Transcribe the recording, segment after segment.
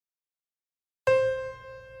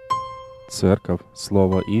Церковь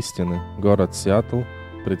Слова Истины, город Сиэтл,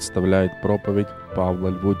 представляет проповедь Павла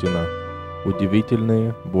Львутина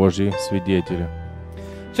 «Удивительные Божьи свидетели».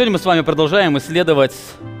 Сегодня мы с вами продолжаем исследовать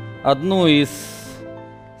один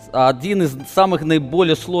из самых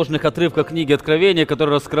наиболее сложных отрывков книги Откровения,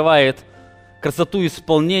 который раскрывает красоту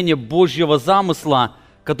исполнения Божьего замысла,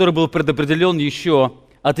 который был предопределен еще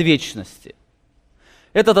от вечности.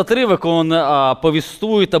 Этот отрывок, он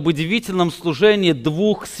повествует об удивительном служении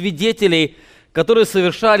двух свидетелей, которые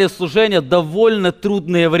совершали служение в довольно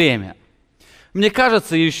трудное время. Мне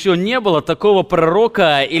кажется, еще не было такого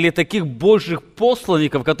пророка или таких Божьих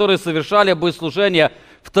посланников, которые совершали богослужение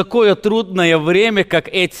в такое трудное время, как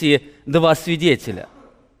эти два свидетеля.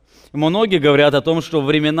 Многие говорят о том, что во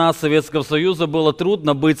времена Советского Союза было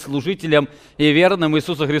трудно быть служителем и верным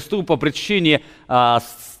Иисусу Христу по причине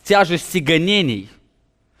тяжести гонений.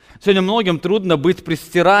 Сегодня многим трудно быть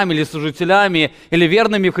пресвитерами или служителями, или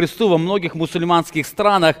верными Христу во многих мусульманских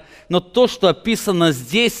странах, но то, что описано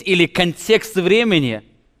здесь, или контекст времени,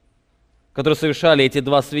 который совершали эти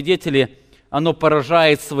два свидетеля, оно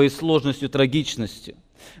поражает своей сложностью, трагичностью.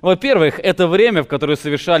 Во-первых, это время, в которое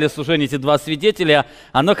совершали служение эти два свидетеля,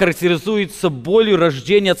 оно характеризуется болью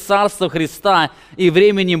рождения Царства Христа и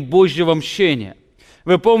временем Божьего мщения.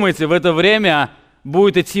 Вы помните, в это время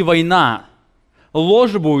будет идти война,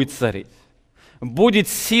 ложь будет царить, будет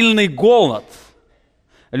сильный голод,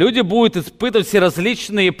 люди будут испытывать все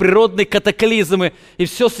различные природные катаклизмы, и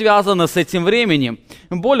все связано с этим временем.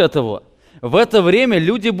 Более того, в это время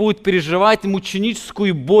люди будут переживать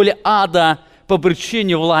мученическую боль ада по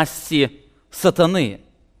причине власти сатаны.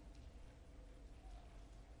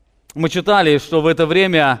 Мы читали, что в это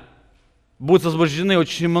время будут освобождены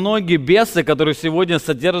очень многие бесы, которые сегодня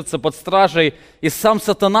содержатся под стражей, и сам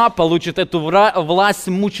сатана получит эту власть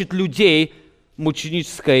мучить людей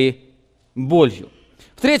мученической болью.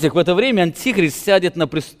 В-третьих, в это время Антихрист сядет на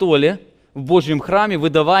престоле в Божьем храме,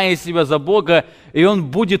 выдавая себя за Бога, и он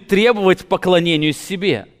будет требовать поклонению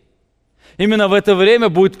себе. Именно в это время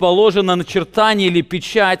будет положено начертание или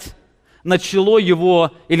печать на чело его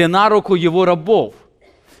или на руку его рабов.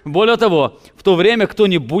 Более того, в то время, кто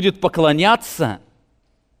не будет поклоняться,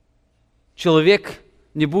 человек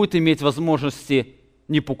не будет иметь возможности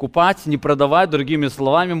ни покупать, ни продавать. Другими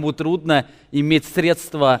словами, будет трудно иметь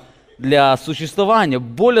средства для существования.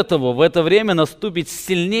 Более того, в это время наступит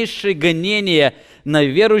сильнейшее гонение на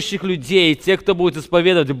верующих людей, тех, кто будет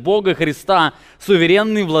исповедовать Бога Христа,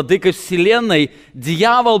 суверенный владыка вселенной.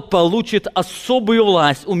 Дьявол получит особую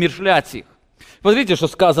власть умерщвлять их. Посмотрите, что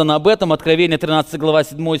сказано об этом, Откровение 13 глава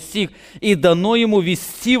 7 стих. «И дано ему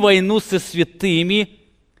вести войну со святыми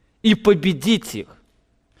и победить их».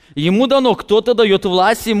 Ему дано, кто-то дает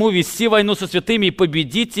власть ему вести войну со святыми и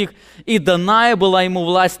победить их, и данная была ему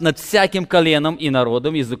власть над всяким коленом и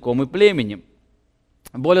народом, языком и племенем.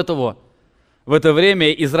 Более того, в это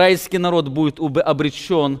время израильский народ будет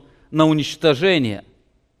обречен на уничтожение.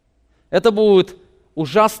 Это будет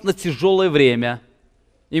ужасно тяжелое время.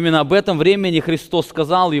 Именно об этом времени Христос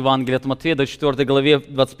сказал в Евангелии от Матфея, 24 главе,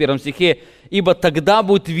 21 стихе: «Ибо тогда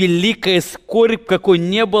будет великая скорбь, какой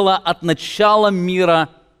не было от начала мира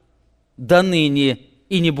до ныне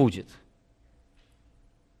и не будет».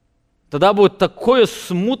 Тогда будет такое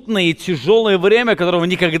смутное и тяжелое время, которого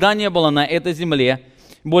никогда не было на этой земле.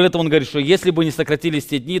 Более того, он говорит, что если бы не сократились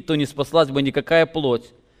те дни, то не спаслась бы никакая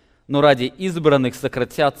плоть, но ради избранных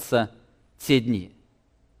сократятся те дни.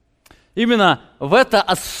 Именно в это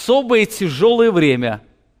особое тяжелое время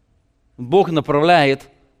Бог направляет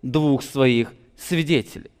двух своих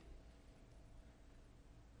свидетелей.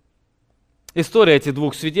 История этих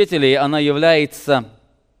двух свидетелей, она является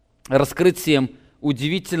раскрытием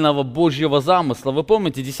удивительного Божьего замысла. Вы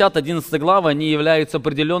помните, 10-11 главы, они являются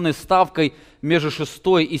определенной ставкой между 6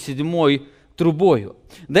 и 7 трубою.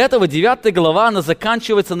 До этого 9 глава, она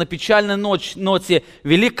заканчивается на печальной ноте.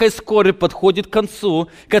 Великая скорбь подходит к концу.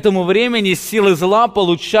 К этому времени силы зла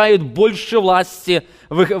получают больше власти.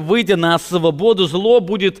 Выйдя на свободу, зло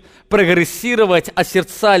будет прогрессировать, а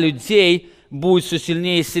сердца людей будут все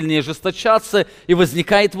сильнее и сильнее ожесточаться. И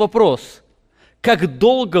возникает вопрос: как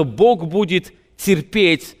долго Бог будет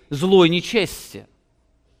терпеть зло и нечестие?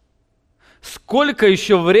 Сколько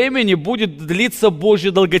еще времени будет длиться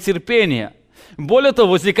Божье долготерпение? Более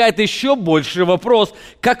того, возникает еще больший вопрос: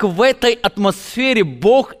 как в этой атмосфере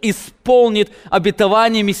Бог исполнит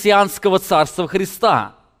обетование мессианского царства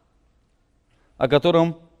Христа, о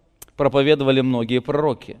котором проповедовали многие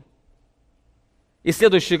пророки. И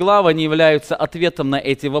следующие главы, они являются ответом на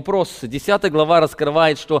эти вопросы. 10 глава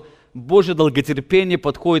раскрывает, что Божье долготерпение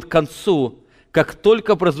подходит к концу. Как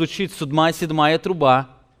только прозвучит седьмая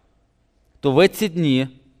труба, то в эти дни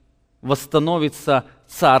восстановится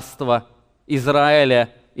царство Израиля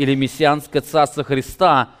или мессианское царство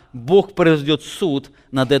Христа, Бог произведет суд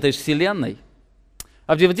над этой вселенной.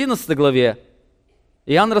 А в 11 главе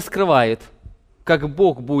Иоанн раскрывает, как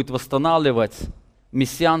Бог будет восстанавливать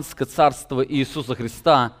мессианское царство Иисуса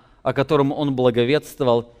Христа, о котором Он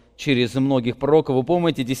благовествовал через многих пророков. Вы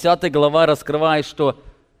помните, 10 глава раскрывает, что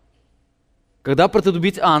когда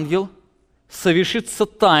протубить ангел, совершится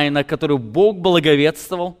тайна, которую Бог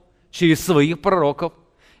благовествовал через своих пророков.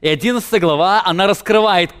 И 11 глава, она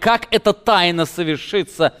раскрывает, как эта тайна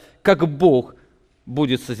совершится, как Бог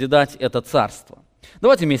будет созидать это царство.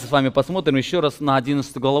 Давайте вместе с вами посмотрим еще раз на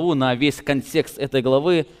 11 главу, на весь контекст этой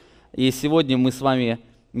главы. И сегодня мы с вами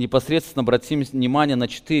непосредственно обратим внимание на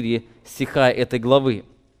 4 стиха этой главы.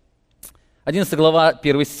 11 глава,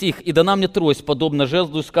 1 стих. «И дана мне трость, подобно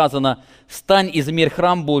жезлу, сказано: встань, измерь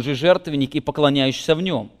храм Божий, жертвенник, и поклоняющийся в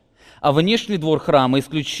нем. А внешний двор храма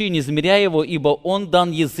исключи, не измеряй его, ибо он дан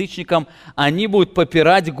язычникам, они будут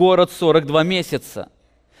попирать город 42 месяца.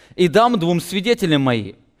 И дам 2 свидетелям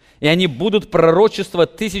мои, и они будут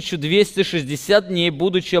пророчествовать 1260 дней,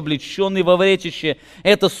 будучи облеченные во вречище.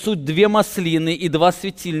 Это суть 2 маслины и 2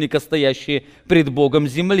 светильника, стоящие пред Богом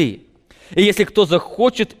земли. И если кто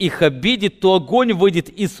захочет их обидеть, то огонь выйдет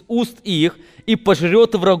из уст их и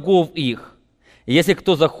пожрет врагов их. И если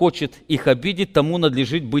кто захочет их обидеть, тому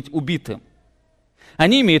надлежит быть убитым.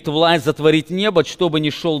 Они имеют власть затворить небо, чтобы не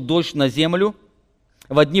шел дождь на землю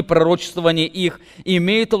в дни пророчествования их, и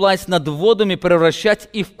имеют власть над водами превращать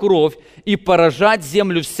их в кровь и поражать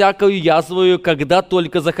землю всякою язвою, когда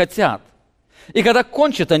только захотят. И когда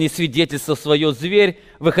кончат они свидетельство свое, зверь,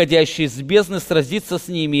 выходящий из бездны, сразится с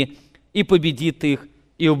ними и победит их,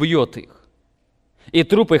 и убьет их. И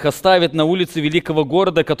трупы их оставят на улице великого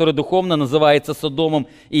города, который духовно называется Содомом,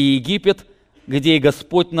 и Египет, где и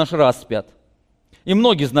Господь наш распят. И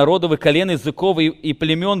многие из народов, и колен, языков, и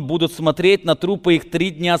племен будут смотреть на трупы их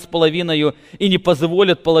 3 дня с половиною, и не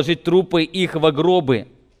позволят положить трупы их во гробы.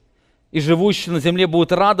 И живущие на земле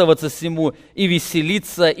будут радоваться всему, и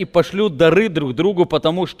веселиться, и пошлют дары друг другу,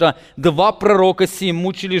 потому что 2 пророка сии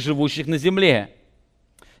мучили живущих на земле.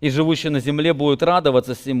 И живущие на земле будут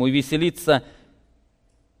радоваться всему и веселиться.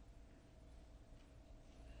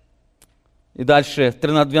 И дальше,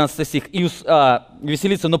 13-12 стих.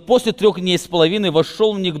 Веселиться. Но после 3 дней с половиной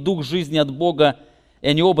вошел в них дух жизни от Бога, и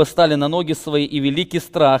они оба стали на ноги свои, и великий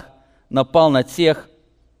страх напал на тех,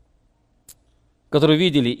 которые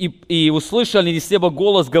видели. И услышали с неба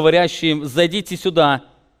голос, говорящий им: «Зайдите сюда».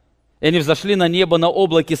 И они взошли на небо на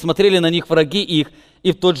облаке, смотрели на них враги их,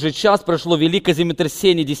 и в тот же час прошло великое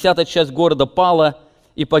землетрясение, 10-я часть города пала,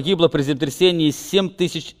 и погибло при землетрясении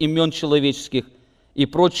 7000 имен человеческих, и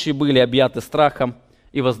прочие были объяты страхом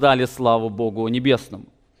и воздали славу Богу Небесному».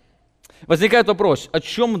 Возникает вопрос, о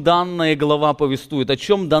чем данная глава повествует, о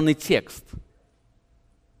чем данный текст?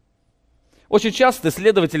 Очень часто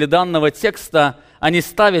исследователи данного текста, они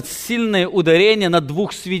ставят сильное ударение на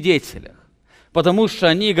 2 свидетелях, потому что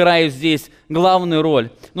они играют здесь главную роль.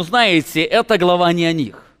 Но знаете, эта глава не о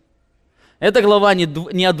них. Эта глава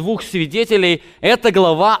не о 2 свидетелей, это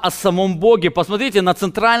глава о самом Боге. Посмотрите на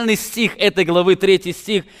центральный стих этой главы, 3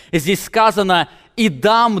 стих. Здесь сказано: «И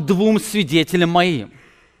дам 2 свидетелям моим».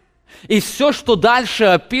 И все, что дальше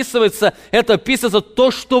описывается, это описывается то,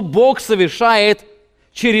 что Бог совершает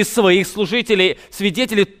через своих служителей,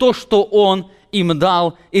 свидетелей, то, что Он им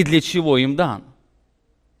дал и для чего им дан.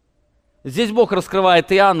 Здесь Бог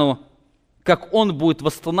раскрывает Иоанну, как Он будет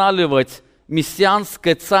восстанавливать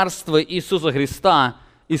мессианское царство Иисуса Христа,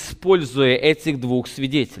 используя этих 2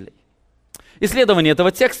 свидетелей. Исследование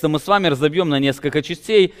этого текста мы с вами разобьем на несколько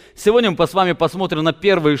частей. Сегодня мы с вами посмотрим на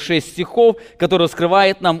первые 6 стихов, которые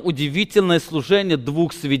раскрывают нам удивительное служение 2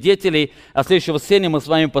 свидетелей, а в следующее воскресенье мы с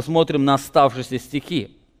вами посмотрим на оставшиеся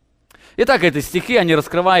стихи. Итак, эти стихи, они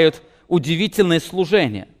раскрывают удивительное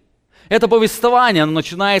служение. Это повествование, оно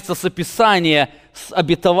начинается с описания, с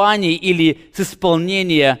обетований или с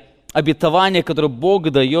исполнения обетования, которое Бог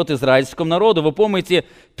дает израильскому народу. Вы помните,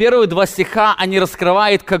 первые 2 стиха, они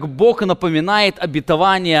раскрывают, как Бог напоминает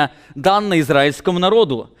обетование, данное израильскому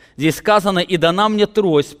народу. Здесь сказано: «И дана мне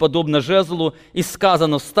трость, подобно жезлу, и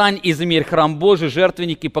сказано: встань, измерь храм Божий,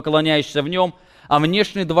 жертвенник, и поклоняющийся в нем, а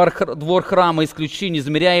внешний двор храма исключи, не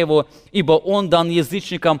измеряя его, ибо он дан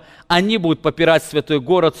язычникам, они будут попирать святой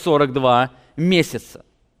город 42 месяца».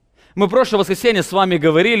 Мы в прошлое воскресенье с вами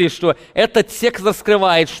говорили, что этот текст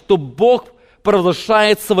раскрывает, что Бог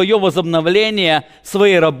продолжает свое возобновление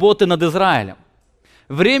своей работы над Израилем.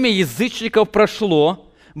 Время язычников прошло,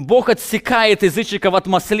 Бог отсекает язычников от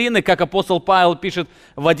маслины, как апостол Павел пишет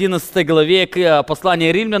в 11 главе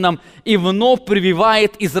послания римлянам, и вновь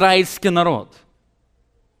прививает израильский народ.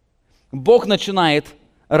 Бог начинает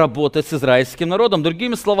работать с израильским народом.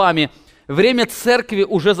 Другими словами, время церкви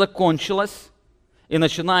уже закончилось, и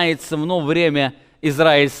начинается вновь время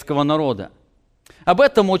израильского народа. Об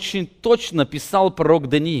этом очень точно писал пророк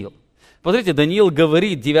Даниил. Посмотрите, Даниил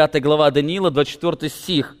говорит, 9 глава Даниила, 24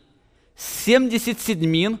 стих, 70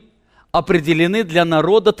 седьмин определены для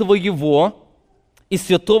народа твоего и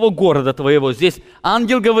святого города твоего. Здесь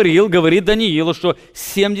ангел говорит Даниилу, что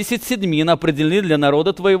 70 седьмин определены для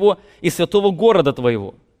народа твоего и святого города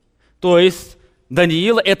твоего. То есть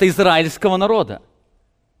Даниил – это израильского народа.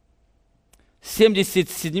 70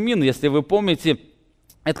 седьмин, если вы помните,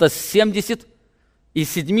 это 70, и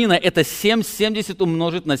седьмина – это 7, 70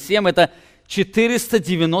 умножить на 7, это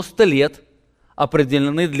 490 лет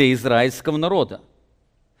определены для израильского народа.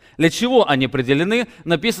 Для чего они определены?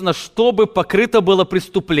 Написано, чтобы покрыто было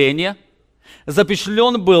преступление,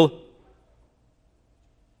 запечатлен был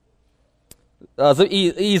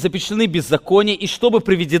и запечатлены беззакония, и чтобы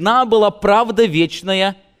приведена была правда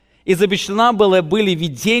вечная, и запечатлена были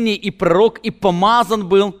видения, и пророк, и помазан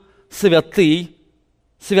был святый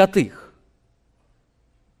святых.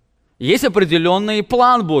 Есть определенный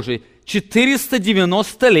план Божий.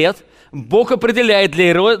 490 лет Бог определяет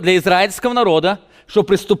для израильского народа, что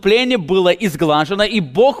преступление было изглажено, и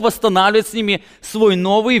Бог восстанавливает с ними свой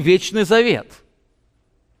новый вечный завет.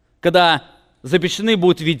 Когда запечатлены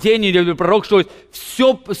будут видения или пророк, что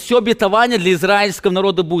все обетование для израильского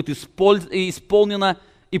народа будет исполнено,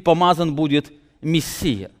 и помазан будет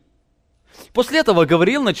Мессия. После этого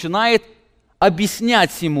Гавриил начинает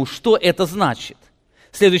объяснять ему, что это значит.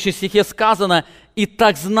 В следующем стихе сказано: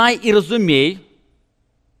 «Итак знай и разумей,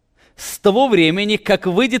 с того времени, как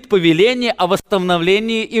выйдет повеление о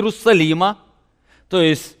восстановлении Иерусалима», то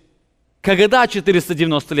есть, когда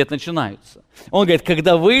 490 лет начинаются? Он говорит,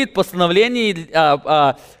 когда выйдет повеление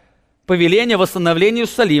о восстановлении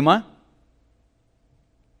Иерусалима,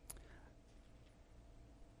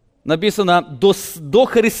 написано, до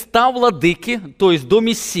Христа Владыки, то есть до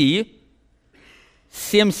Мессии,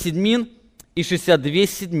 7 седьмин и 62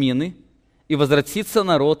 седьмины, и возвратится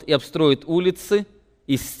народ, и обстроит улицы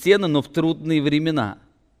и стены, но в трудные времена.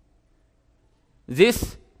 Здесь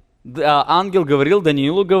ангел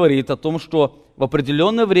Даниилу говорит о том, что в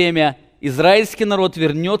определенное время израильский народ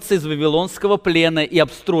вернется из вавилонского плена и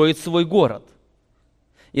обстроит свой город.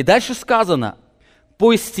 И дальше сказано: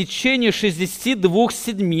 по истечению 62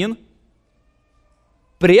 седьмин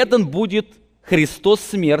предан будет Христос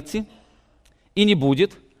смерти, и не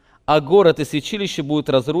будет, а город и святилище будут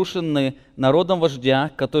разрушены народом вождя,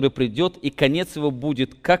 который придет, и конец его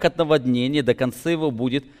будет как от наводнения, до конца его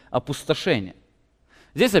будет опустошение.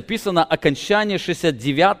 Здесь описано окончание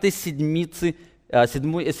 69-й седмицы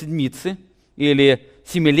или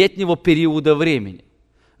 7-летнего периода времени.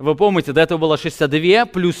 Вы помните, до этого было 62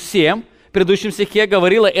 плюс 7. В предыдущем стихе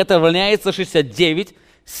говорило, это равняется 69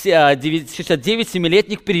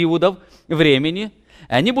 7-летних периодов времени.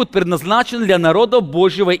 Они будут предназначены для народа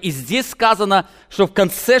Божьего. И здесь сказано, что в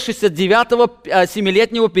конце 69-го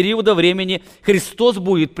 7-летнего периода времени Христос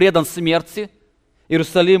будет предан смерти,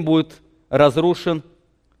 Иерусалим будет разрушен,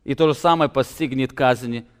 и то же самое постигнет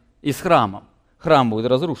казнь и с храмом. Храм будет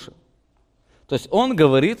разрушен. То есть он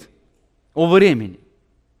говорит о времени.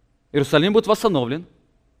 Иерусалим будет восстановлен,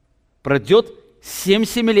 пройдет 7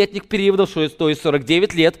 7-летних периодов, то есть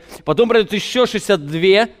 49 лет, потом пройдет еще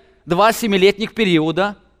 2 7-летних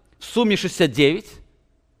периода, в сумме 69,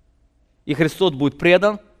 и Христос будет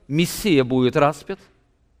предан, Мессия будет распят,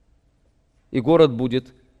 и город будет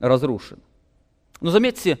разрушен. Но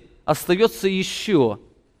заметьте, остается еще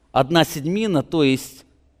 1 седьмина, то есть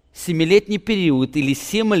 7-летний период или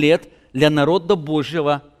 7 лет для народа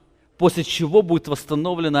Божьего, после чего будет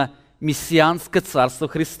восстановлено мессианское царство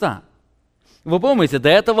Христа. Вы помните, до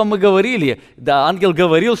этого мы говорили, ангел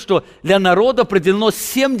говорил, что для народа определено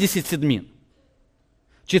 70 седьмин.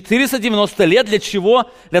 490 лет для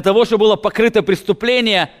чего? Для того, чтобы было покрыто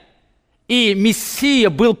преступление, и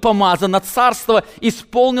Мессия был помазан на царство,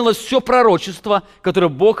 исполнилось все пророчество, которое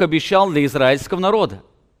Бог обещал для израильского народа.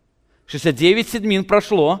 69 седьмин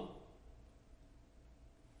прошло,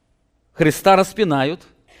 Христа распинают,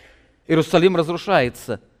 Иерусалим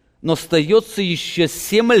разрушается, но остается еще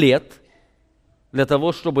 7 лет для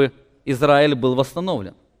того, чтобы Израиль был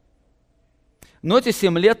восстановлен. Но эти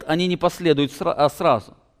 7 лет, они не последуют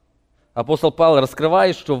сразу. Апостол Павел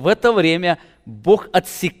раскрывает, что в это время Бог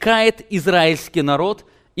отсекает израильский народ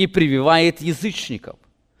и прививает язычников.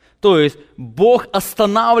 То есть Бог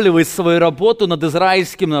останавливает свою работу над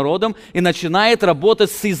израильским народом и начинает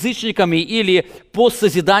работать с язычниками, или по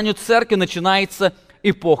созиданию церкви начинается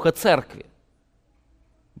эпоха церкви.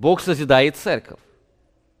 Бог созидает церковь.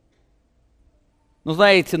 Но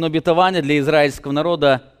знаете, но обетование для израильского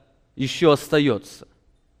народа еще остается.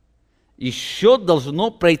 Еще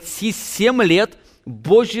должно пройти 7 лет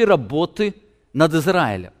Божьей работы над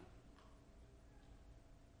Израилем,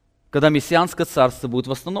 когда мессианское царство будет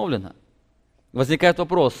восстановлено. Возникает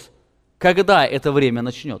вопрос, когда это время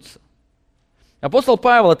начнется? Апостол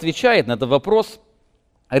Павел отвечает на этот вопрос,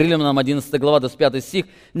 Римлянам 11 глава, 25 стих: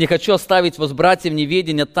 «Не хочу оставить вас, братья, в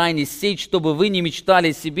неведении тайны сей, чтобы вы не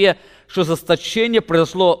мечтали о себе, что засточение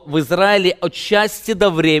произошло в Израиле от части до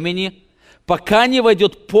времени, пока не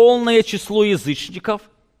войдет полное число язычников.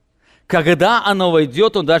 Когда оно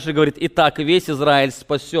войдет», он дальше говорит: «Итак, весь Израиль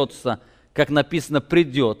спасется, как написано,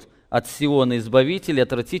 придет от Сиона Избавитель, и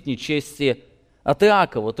отвратит нечестие от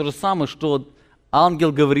Иакова». То же самое, что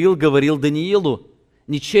ангел говорил Даниилу: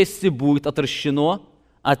 нечестие будет отращено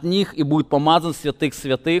от них, и будет помазан святых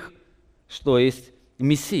святых, что есть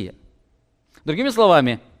Мессия. Другими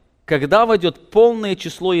словами, когда войдет полное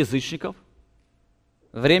число язычников,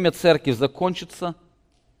 время церкви закончится,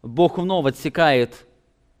 Бог вновь отсекает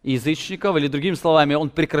язычников, или другими словами,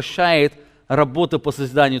 Он прекращает работу по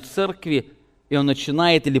созиданию церкви, и Он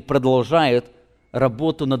начинает или продолжает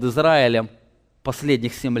работу над Израилем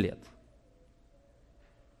последних 7 лет.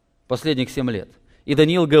 Последних 7 лет. И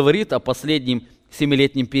Даниил говорит о последнем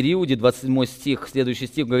 7-летнем периоде, 27 стих, следующий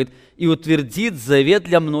стих говорит: «И утвердит завет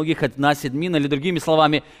для многих одна седьмина», или другими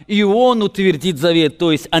словами, и он утвердит завет,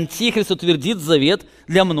 то есть Антихрист утвердит завет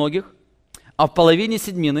для многих, а в половине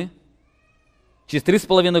седьмины, через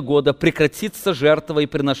 3,5 года, прекратится жертва и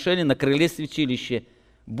приношение на крыле святилища,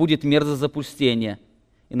 будет мерзость запустения.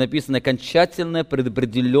 И написано: окончательная,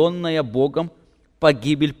 предопределенная Богом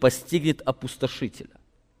погибель постигнет опустошителя.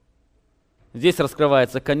 Здесь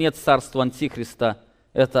раскрывается конец царства Антихриста.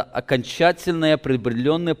 Это окончательная,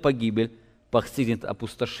 предопределенная погибель постигнет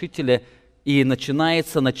опустошителя. И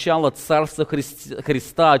начинается начало царства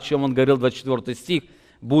Христа, о чем он говорил, 24 стих.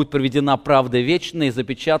 «Будет проведена правда вечная, и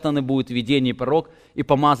запечатаны будет видение и пророк, и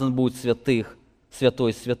помазан будет святых,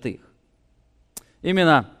 святой святых».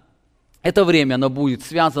 Именно это время, оно будет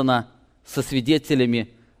связано со свидетелями,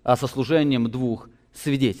 со служением 2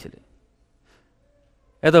 свидетелей.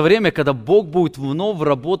 Это время, когда Бог будет вновь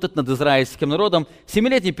работать над израильским народом.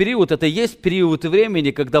 7-летний период – это и есть период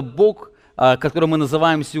времени, когда Бог, который мы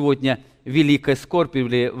называем сегодня Великой Скорбь,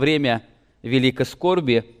 или время Великой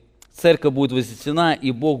Скорби, церковь будет вознесена,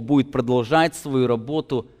 и Бог будет продолжать свою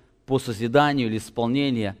работу по созиданию или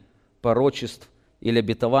исполнению пророчеств или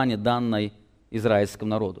обетований, данной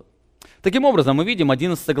израильскому народу. Таким образом, мы видим,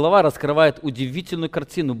 11 глава раскрывает удивительную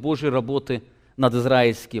картину Божьей работы над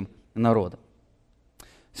израильским народом.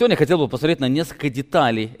 Сегодня я хотел бы посмотреть на несколько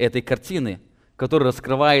деталей этой картины, которая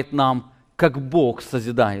раскрывает нам, как Бог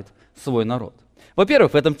созидает свой народ.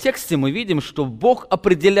 Во-первых, в этом тексте мы видим, что Бог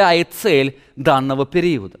определяет цель данного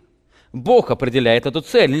периода. Бог определяет эту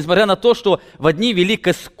цель. Несмотря на то, что в дни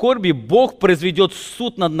великой скорби Бог произведет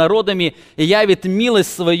суд над народами и явит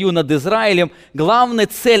милость свою над Израилем, главная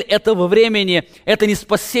цель этого времени – это не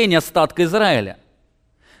спасение остатка Израиля.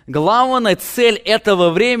 Главная цель этого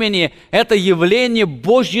времени – это явление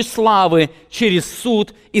Божьей славы через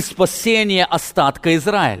суд и спасение остатка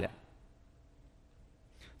Израиля.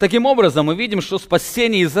 Таким образом, мы видим, что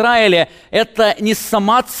спасение Израиля – это не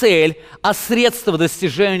сама цель, а средство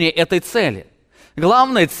достижения этой цели.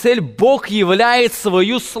 Главная цель – Бог являет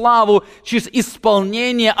свою славу через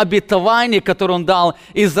исполнение обетования, которое Он дал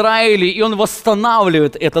Израилю, и Он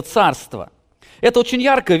восстанавливает это царство. Это очень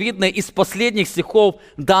ярко видно из последних стихов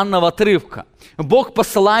данного отрывка. Бог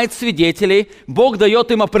посылает свидетелей, Бог дает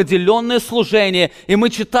им определенное служение, и мы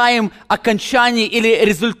читаем окончание или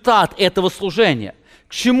результат этого служения.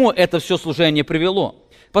 К чему это все служение привело?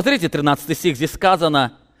 Посмотрите, 13 стих, здесь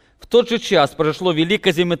сказано: «В тот же час произошло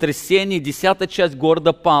великое землетрясение, 10-я часть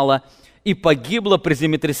города пала, и погибло при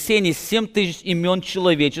землетрясении 7000 имен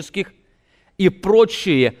человеческих, и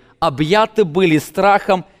прочие объяты были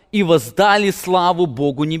страхом, и воздали славу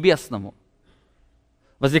Богу Небесному».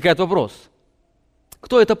 Возникает вопрос: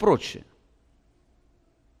 кто это прочие?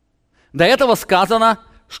 До этого сказано,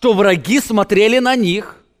 что враги смотрели на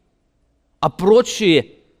них, а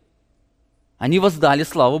прочие, они воздали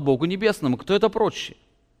славу Богу Небесному. Кто это прочие?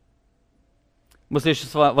 Мы в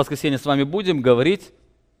следующее воскресенье с вами будем говорить,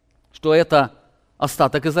 что это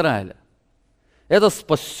остаток Израиля. Это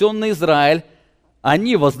спасенный Израиль.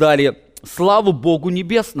 Они воздали славу Богу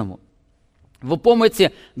Небесному. Вы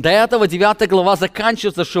помните, до этого 9 глава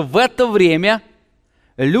заканчивается, что в это время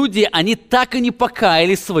люди, они так и не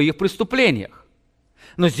покаялись в своих преступлениях.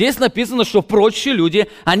 Но здесь написано, что прочие люди,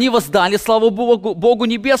 они воздали славу Богу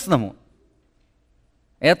Небесному.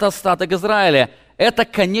 Это остаток Израиля. Это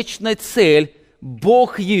конечная цель.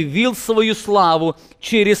 Бог явил свою славу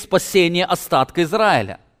через спасение остатка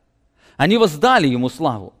Израиля. Они воздали Ему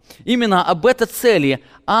славу. Именно об этой цели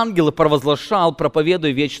ангел провозглашал,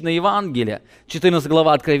 проповедуя вечное Евангелие. 14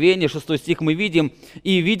 глава Откровения, 6 стих мы видим.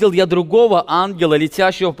 «И видел я другого ангела,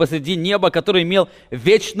 летящего посреди неба, который имел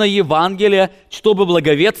вечное Евангелие, чтобы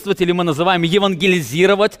благовествовать, или мы называем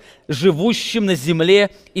евангелизировать, живущим на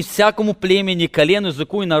земле и всякому племени, колену,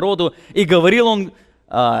 языку и народу. И говорил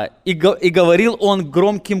он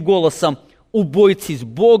громким голосом: убойтесь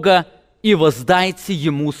Бога и воздайте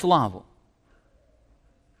Ему славу».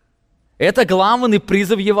 Это главный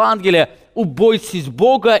призыв Евангелия. Убойтесь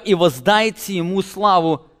Бога и воздайте Ему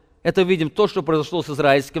славу. Это видим то, что произошло с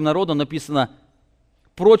израильским народом. Написано: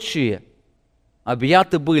 прочие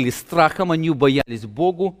объяты были страхом, они убоялись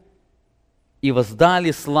Богу и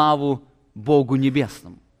воздали славу Богу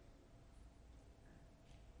Небесному.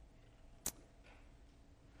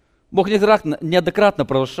 Бог неоднократно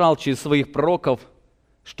провозглашал через своих пророков,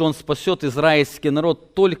 что Он спасет израильский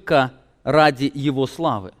народ только ради Его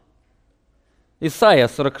славы. Исайя,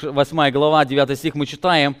 48 глава, 9 стих мы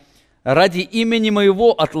читаем: «Ради имени Моего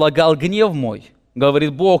отлагал гнев Мой,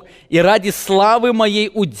 говорит Бог, и ради славы Моей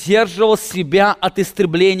удерживал себя от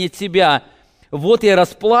истребления тебя. Вот я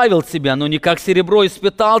расплавил тебя, но не как серебро,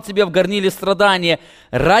 испытал тебя в горниле страдания.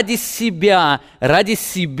 Ради себя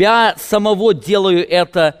самого делаю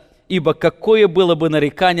это, ибо какое было бы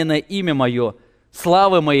нарекание на имя Мое,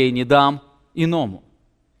 славы Моей не дам иному».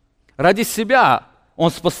 Ради себя Он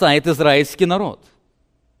спасает израильский народ.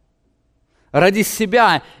 Ради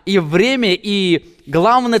себя и время, и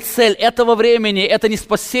главная цель этого времени – это не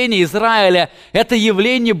спасение Израиля, это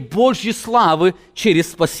явление Божьей славы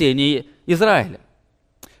через спасение Израиля.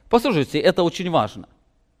 Послушайте, это очень важно.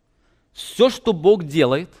 Все, что Бог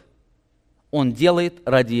делает, Он делает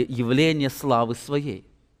ради явления славы Своей.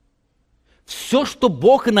 Все, что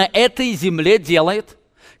Бог на этой земле делает,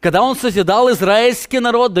 когда Он созидал израильский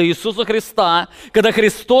народ до Иисуса Христа, когда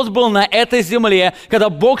Христос был на этой земле, когда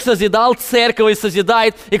Бог созидал церковь и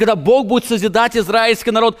созидает, и когда Бог будет созидать израильский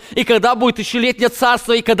народ, и когда будет тысячелетнее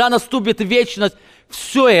царство, и когда наступит вечность,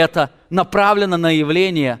 все это направлено на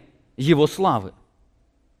явление Его славы.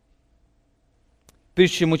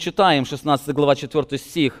 Прежде чем мы читаем 16 глава 4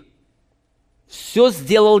 стих: «Все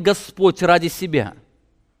сделал Господь ради себя».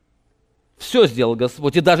 Все сделал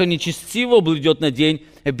Господь, и даже нечестиво блудет на день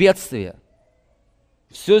бедствия.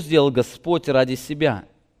 Все сделал Господь ради себя.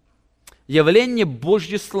 Явление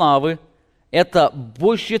Божьей славы – это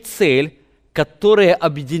Божья цель, которая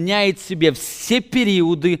объединяет в себе все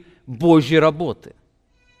периоды Божьей работы.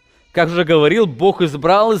 Как же говорил, Бог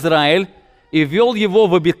избрал Израиль и вел его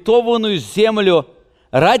в обетованную землю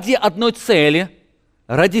ради одной цели,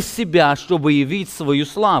 ради себя, чтобы явить свою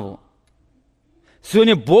славу.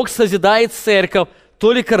 Сегодня Бог созидает церковь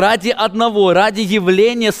только ради одного, ради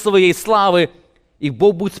явления своей славы, и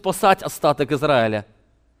Бог будет спасать остаток Израиля.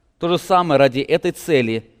 То же самое ради этой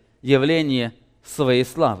цели, явления своей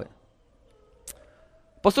славы.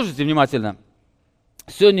 Послушайте внимательно.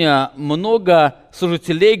 Сегодня много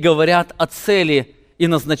служителей говорят о цели и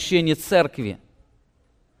назначении церкви.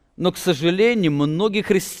 Но, к сожалению, многие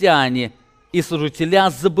христиане и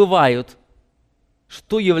служителя забывают,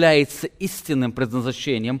 что является истинным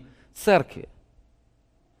предназначением церкви.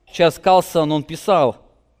 Чарльз Калсон, он писал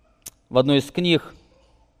в одной из книг: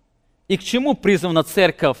 «И к чему призвана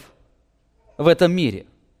церковь в этом мире?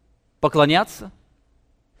 Поклоняться?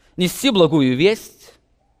 Нести благую весть?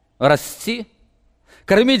 Расти?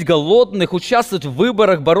 Кормить голодных? Участвовать в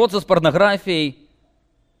выборах? Бороться с порнографией?»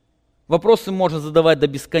 Вопросы можно задавать до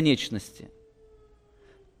бесконечности.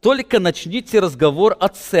 Только начните разговор о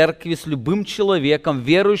церкви с любым человеком,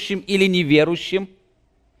 верующим или неверующим,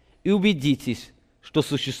 и убедитесь, что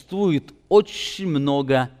существует очень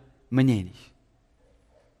много мнений.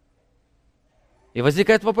 И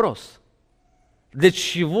возникает вопрос: для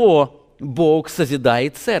чего Бог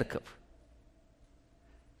созидает церковь?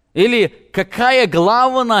 Или какая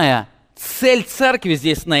главная цель церкви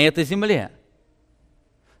здесь, на этой земле?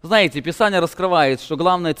 Знаете, Писание раскрывает, что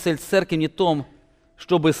главная цель церкви не в том,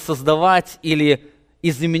 чтобы создавать или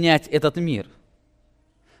изменять этот мир.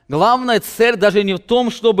 Главная цель даже не в том,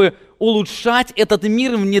 чтобы улучшать этот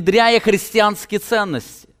мир, внедряя христианские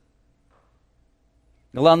ценности.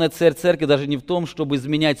 Главная цель церкви даже не в том, чтобы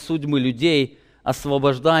изменять судьбы людей,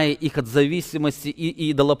 освобождая их от зависимости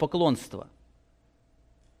и идолопоклонства.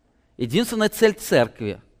 Единственная цель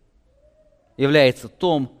церкви является в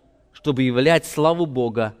том, чтобы являть славу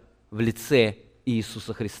Бога в лице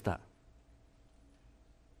Иисуса Христа.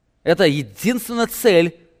 Это единственная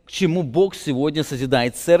цель, к чему Бог сегодня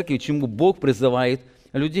созидает церковь, к чему Бог призывает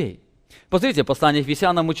людей. Посмотрите, послание к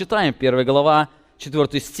Ефесянам мы читаем, 1 глава,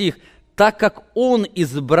 4 стих. «Так как Он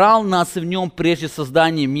избрал нас в Нем прежде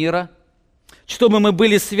создания мира, чтобы мы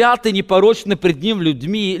были святы, непорочны пред Ним в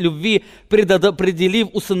любви, предопределив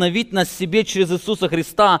усыновить нас себе через Иисуса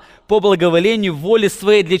Христа по благоволению воли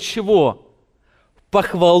Своей». Для чего?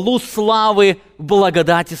 Похвалу славы в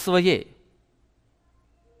благодати Своей,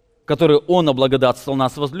 которую Он облагодатствовал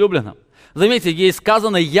нас возлюбленным. Заметьте, здесь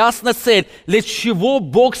сказана ясная цель, для чего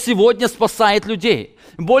Бог сегодня спасает людей.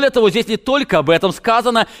 Более того, здесь не только об этом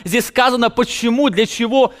сказано, здесь сказано, почему, для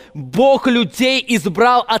чего Бог людей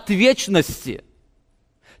избрал от вечности,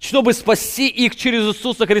 чтобы спасти их через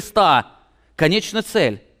Иисуса Христа. Конечная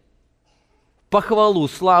цель – похвалу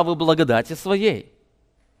славы благодати Своей.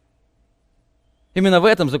 Именно в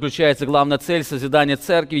этом заключается главная цель созидания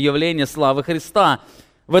церкви, явление славы Христа.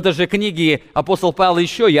 В этой же книге апостол Павел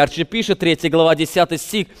еще ярче пишет, 3 глава, 10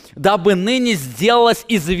 стих, «Дабы ныне сделалось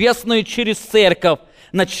известную через церковь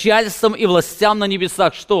начальством и властям на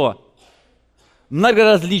небесах». Что?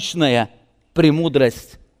 Многоразличная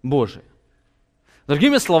премудрость Божия.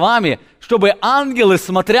 Другими словами, чтобы ангелы,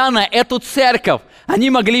 смотря на эту церковь, они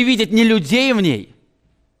могли видеть не людей в ней,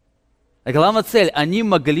 а главная цель, они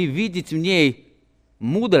могли видеть в ней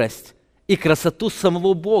мудрость и красоту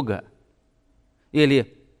самого Бога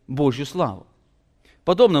или Божью славу.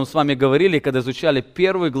 Подобно мы с вами говорили, когда изучали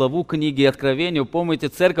первую главу книги Откровения. Помните,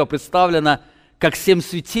 церковь представлена как 7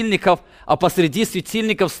 светильников, а посреди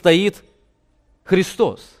светильников стоит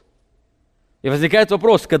Христос. И возникает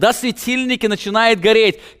вопрос, когда светильники начинают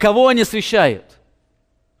гореть, кого они освещают?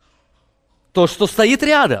 То, что стоит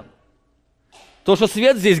рядом. То, что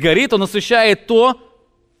свет здесь горит, он освещает то,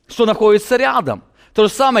 что находится рядом. То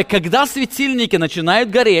же самое, когда светильники начинают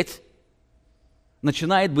гореть,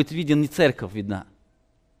 начинает быть виден не церковь видна.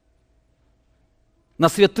 На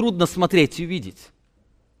свет трудно смотреть и увидеть.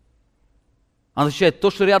 Означает,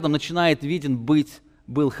 то, что рядом начинает виден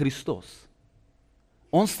был Христос.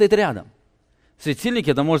 Он стоит рядом.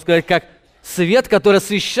 Светильники, это можно сказать, как свет, который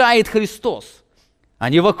освещает Христос.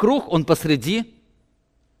 А не вокруг, он посреди,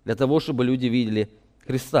 для того, чтобы люди видели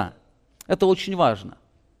Христа. Это очень важно.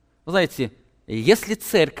 Вы знаете, если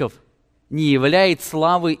церковь не являет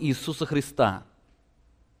славы Иисуса Христа,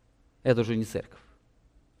 это уже не церковь.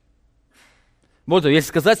 Вот, если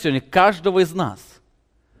сказать сегодня, каждого из нас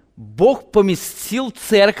Бог поместил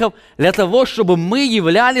церковь для того, чтобы мы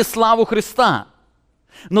являли славу Христа.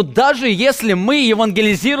 Но даже если мы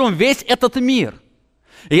евангелизируем весь этот мир,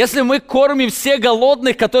 если мы кормим всех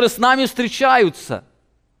голодных, которые с нами встречаются,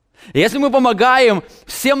 если мы помогаем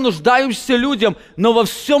всем нуждающимся людям, но во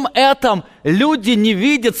всем этом люди не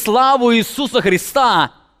видят славу Иисуса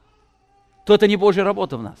Христа, то это не Божья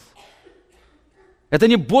работа в нас. Это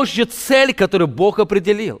не Божья цель, которую Бог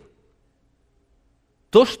определил.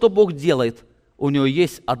 То, что Бог делает, у Него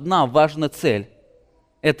есть одна важная цель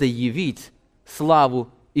 – это явить славу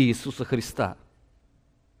Иисуса Христа.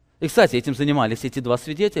 И, кстати, этим занимались эти 2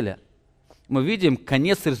 свидетеля. Мы видим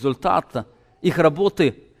конец результата их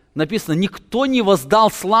работы. Написано, никто не воздал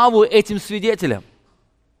славу этим свидетелям.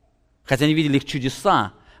 Хотя они видели их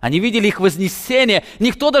чудеса, они видели их вознесение.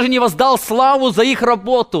 Никто даже не воздал славу за их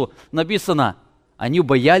работу. Написано, они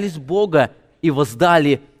боялись Бога и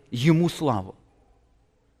воздали Ему славу.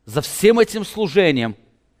 За всем этим служением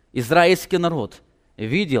израильский народ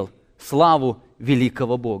видел славу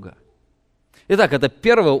великого Бога. Итак, это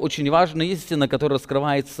первая очень важная истина, которая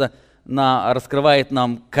раскрывает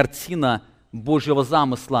нам картина Божьего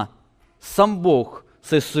замысла. Сам Бог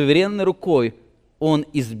своей суверенной рукой, Он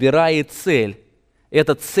избирает цель.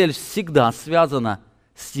 Эта цель всегда связана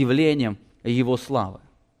с явлением Его славы.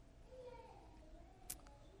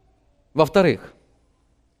 Во-вторых,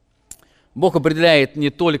 Бог определяет не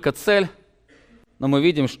только цель, но мы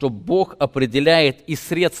видим, что Бог определяет и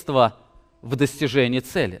средства в достижении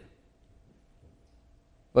цели.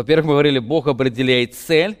 Во-первых, мы говорили, Бог определяет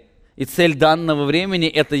цель, и цель данного времени –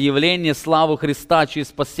 это явление славы Христа через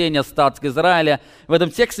спасение остатка Израиля. В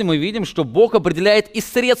этом тексте мы видим, что Бог определяет и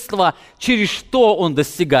средства, через что Он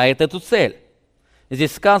достигает эту цель.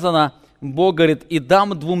 Здесь сказано, Бог говорит, «И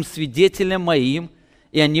дам 2 свидетелям моим,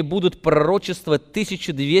 и они будут пророчествовать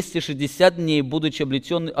 1260 дней, будучи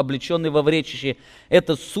облечены во вречище.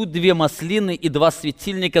 Это суть 2 маслины и 2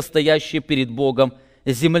 светильника, стоящие перед Богом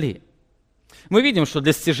земли». Мы видим, что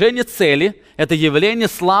для достижения цели, это явление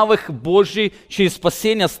славы Божьей через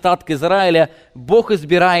спасение остатка Израиля, Бог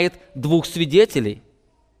избирает двух свидетелей,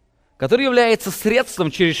 которые являются средством,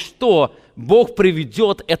 через что Бог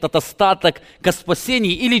приведет этот остаток к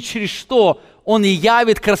спасению, или через что Он и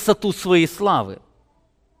явит красоту своей славы.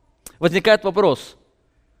 Возникает вопрос,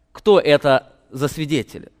 кто это за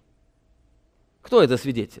свидетели? Кто это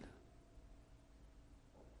свидетель?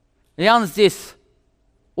 Иоанн здесь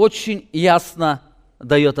очень ясно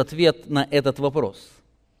дает ответ на этот вопрос.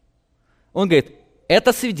 Он говорит,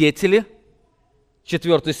 это свидетели,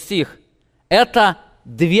 4 стих, это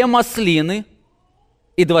 2 маслины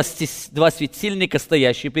и 2 светильника,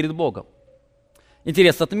 стоящие перед Богом.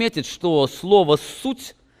 Интересно отметить, что слово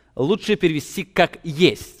 «суть» лучше перевести как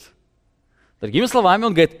 «есть». Другими словами,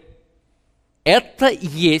 он говорит, это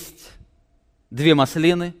есть 2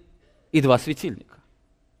 маслины и 2 светильника.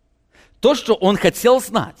 То, что он хотел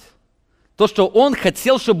знать, то, что он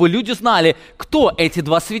хотел, чтобы люди знали, кто эти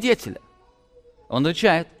 2 свидетеля. Он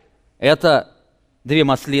отвечает, это 2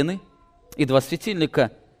 маслины и 2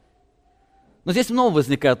 светильника. Но здесь снова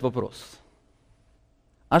возникает вопрос.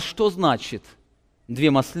 А что значит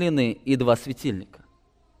 2 маслины и 2 светильника?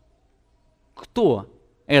 Кто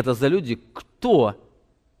это за люди? Кто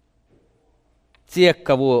те,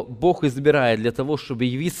 кого Бог избирает для того, чтобы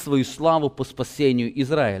явить свою славу по спасению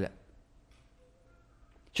Израиля?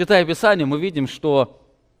 Читая Писание, мы видим, что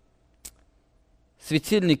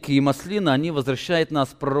светильники и маслины, они возвращают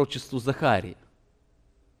нас к пророчеству Захарии.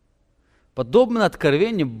 Подобное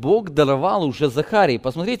откровение Бог даровал уже Захарии.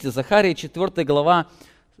 Посмотрите, Захария 4 глава,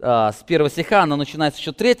 с 1 стиха, она начинается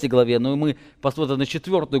еще в 3 главе, но мы посмотрим на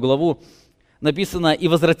 4 главу. Написано, «И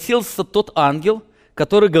возвратился тот ангел,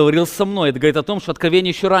 который говорил со мной». Это говорит о том, что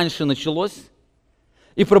откровение еще раньше началось.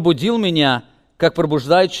 «И пробудил меня, как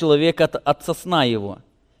пробуждает человека от сна его.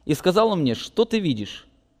 И сказал он мне, что ты видишь?»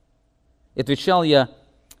 И отвечал я,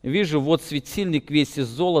 «Вижу, вот светильник весь из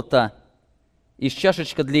золота, и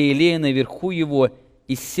чашечка для елея наверху его,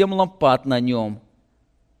 и 7 лампад на нем,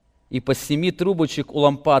 и по 7 трубочек у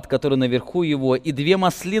лампад, которые наверху его, и 2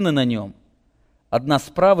 маслины на нем, одна с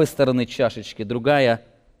правой стороны чашечки, другая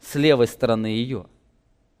с левой стороны ее».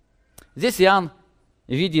 Здесь Иоанн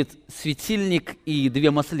видит светильник и 2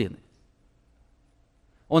 маслины.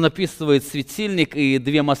 Он описывает светильник и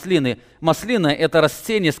 2 маслины. Маслина – это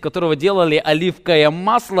растение, с которого делали оливковое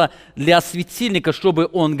масло для светильника, чтобы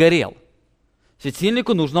он горел.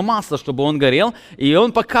 Светильнику нужно масло, чтобы он горел, и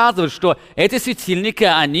он показывает, что эти светильники,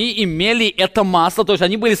 они имели это масло, то есть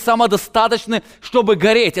они были самодостаточны, чтобы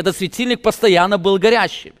гореть. Этот светильник постоянно был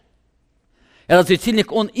горящим. Этот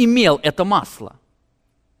светильник, он имел это масло.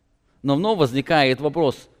 Но вновь возникает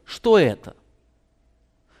вопрос, что это?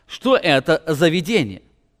 Что это за видение?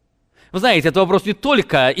 Вы знаете, этот вопрос не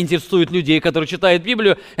только интересует людей, которые читают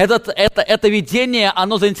Библию. Это видение,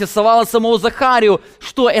 оно заинтересовало самого Захарию.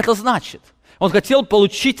 Что это значит? Он хотел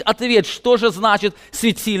получить ответ, что же значит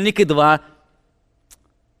светильник и 2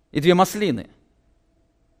 маслины.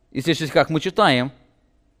 И здесь, как мы читаем,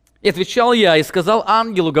 «И отвечал я, и сказал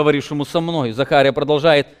ангелу, говорившему со мной». Захария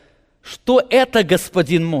продолжает, «Что это,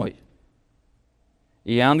 господин мой?»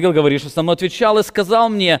 И ангел, говоривший со мной, отвечал и сказал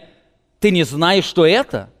мне, «Ты не знаешь, что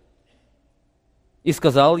это?» И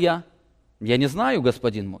сказал я, «Я не знаю,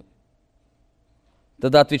 господин мой».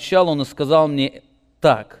 Тогда отвечал он и сказал мне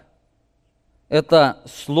так, «Это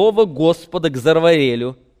слово Господа к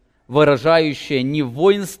Зарваэлю, выражающее не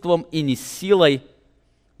воинством и не силой,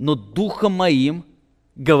 но духом моим,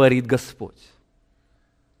 говорит Господь».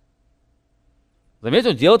 Заметьте,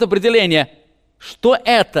 он делает определение, что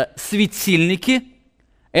это светильники,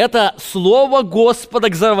 это слово Господа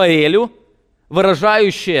к Зарваэлю,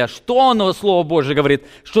 выражающее, что оно, Слово Божие говорит,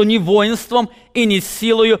 что не воинством и не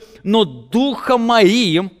силою, но духом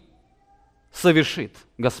моим совершит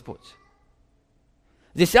Господь.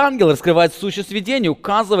 Здесь ангел раскрывает сущность видения,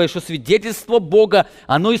 указывая, что свидетельство Бога,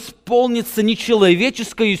 оно исполнится не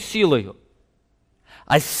человеческой силою,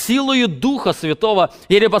 а силою Духа Святого.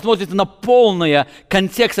 Если посмотрите на полный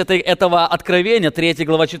контекст этого откровения, 3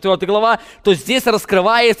 глава, 4 глава, то здесь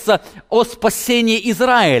раскрывается о спасении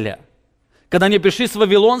Израиля. Когда они пришли с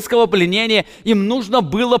вавилонского пленения, им нужно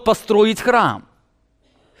было построить храм.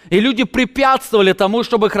 И люди препятствовали тому,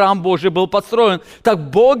 чтобы храм Божий был построен.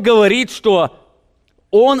 Так Бог говорит, что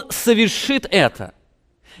Он совершит это.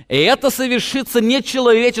 И это совершится не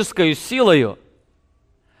человеческой силою,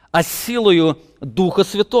 а силою Духа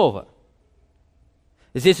Святого.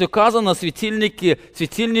 Здесь указано светильники,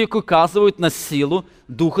 светильник указывает на силу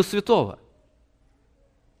Духа Святого.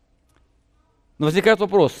 Но возникает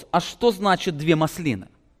вопрос, а что значит 2 маслины?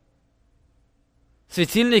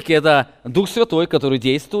 Светильники – это Дух Святой, который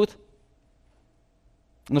действует.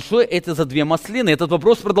 Но что это за две маслины? Этот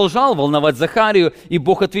вопрос продолжал волновать Захарию, и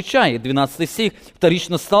Бог отвечает. 12 стих.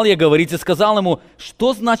 «Вторично стал я говорить и сказал ему,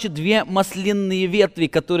 что значит две маслинные ветви,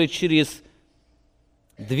 которые через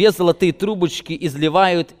две золотые трубочки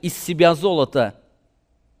изливают из себя золото?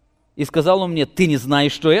 И сказал он мне, ты не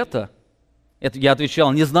знаешь, что это? Я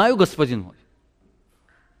отвечал, не знаю, господин мой.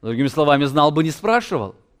 Другими словами, знал бы, не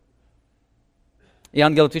спрашивал. И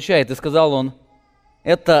ангел отвечает, и сказал он,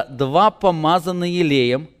 это два помазанные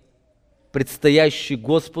елеем, предстоящие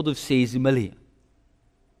Господу всей земли.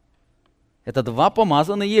 Это два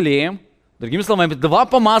помазанные елеем, другими словами, два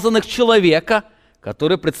помазанных человека,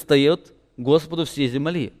 которые предстают Господу всей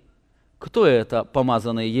земли. Кто это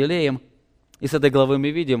помазанные елеем? Из этой главы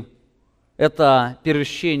мы видим, это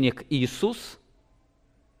первосвященник Иисус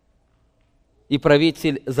и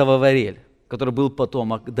правитель Зававарель, который был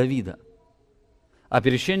потомок Давида. А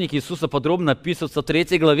первосвященник Иисуса подробно описывается в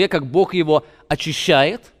 3 главе, как Бог его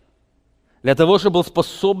очищает, для того, чтобы был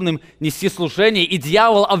способным нести служение, и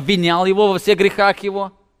дьявол обвинял его во всех грехах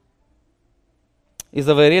его. И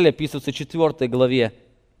Зававарель описывается в 4 главе.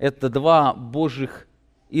 Это два Божьих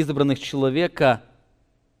избранных человека,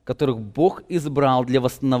 которых Бог избрал для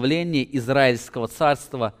восстановления Израильского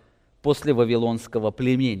царства после Вавилонского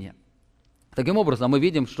пленения. Таким образом, мы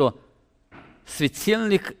видим, что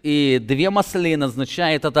светильник и две маслины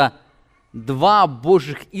означает это два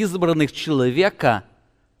Божьих избранных человека,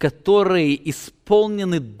 которые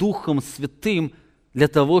исполнены Духом Святым для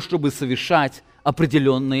того, чтобы совершать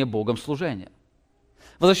определенные Богом служения.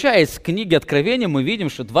 Возвращаясь к книге Откровения, мы видим,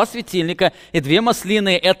 что два светильника и две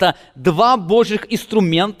маслины – это два Божьих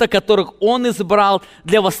инструмента, которых Он избрал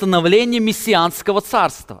для восстановления Мессианского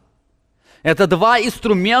царства. Это два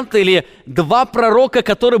инструмента или два пророка,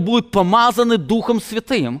 которые будут помазаны Духом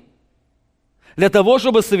Святым для того,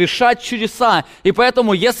 чтобы совершать чудеса. И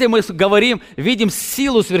поэтому, если мы говорим, видим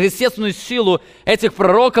силу, сверхъестественную силу этих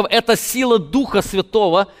пророков, это сила Духа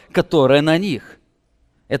Святого, которая на них.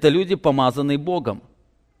 Это люди, помазанные Богом.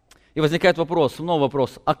 И возникает вопрос, снова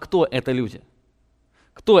вопрос, а кто это люди?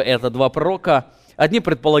 Кто это два пророка? Одни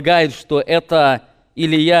предполагают, что это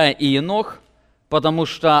Илия и Енох, потому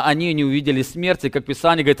что они не увидели смерти, как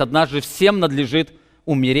Писание говорит, однажды всем надлежит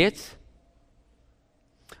умереть.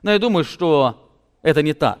 Но я думаю, что это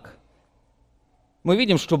не так. Мы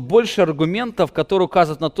видим, что больше аргументов, которые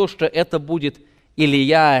указывают на то, что это будет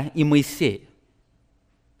Илия и Моисей.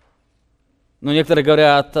 Но некоторые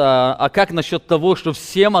говорят, а как насчет того, что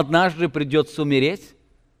всем однажды придется умереть?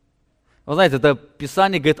 Вы знаете, это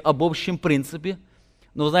Писание говорит об общем принципе,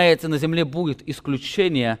 но, вы знаете, на земле будет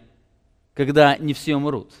исключение, когда не все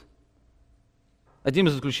умрут. Одним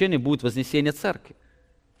из исключений будет вознесение церкви.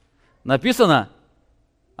 Написано,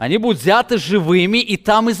 они будут взяты живыми и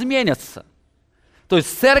там изменятся. То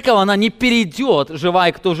есть церковь, она не перейдет,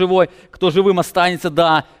 живая, кто живой, кто живым останется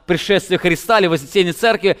до пришествия Христа или вознесения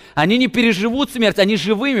церкви, они не переживут смерть, они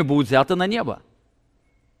живыми будут взяты на небо.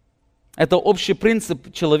 Это общий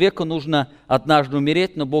принцип, человеку нужно однажды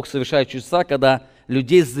умереть, но Бог совершает чудеса, когда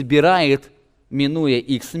людей забирает, минуя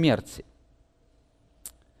их смерти.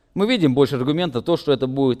 Мы видим больше аргументов, то, что это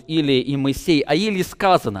будет Илия и Моисей. А Илии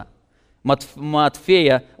сказано,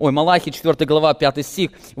 Малахи, 4 глава, 5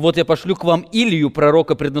 стих. «Вот я пошлю к вам Илию,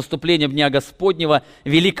 пророка, пред наступлением Дня Господнего,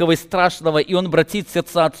 великого и страшного, и он обратит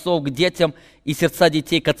сердца отцов к детям и сердца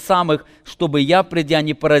детей к отцам их, чтобы я, придя,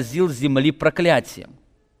 не поразил земли проклятием».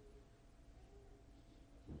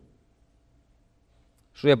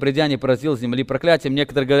 Что я, придя, не поразил земли проклятием.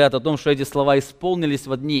 Некоторые говорят о том, что эти слова исполнились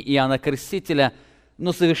в дни Иоанна Крестителя,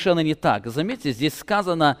 но совершенно не так. Заметьте, здесь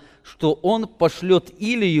сказано, что он пошлет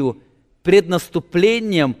Илию пред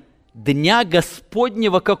наступлением Дня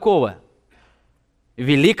Господнего какого?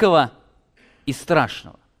 Великого и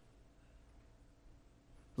страшного.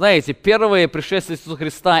 Знаете, первое пришествие Иисуса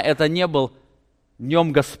Христа это не был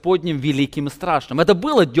Днем Господним великим и страшным. Это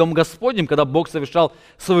было Днем Господним, когда Бог совершал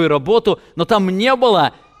свою работу, но там не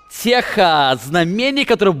было тех знамений,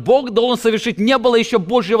 которые Бог должен совершить, не было еще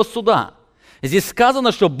Божьего суда. Здесь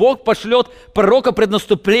сказано, что Бог пошлет пророка пред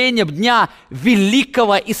наступлением дня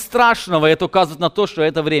великого и страшного. Это указывает на то, что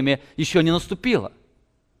это время еще не наступило.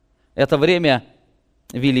 Это время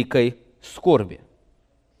великой скорби.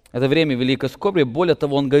 Это время великой скорби. Более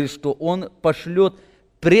того, он говорит, что он пошлет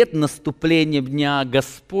пред наступлением Дня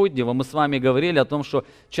Господнего. Мы с вами говорили о том, что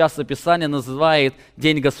часто Писание называет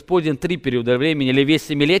День Господень 3 периода времени, или весь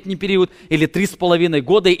 7-летний период, или 3,5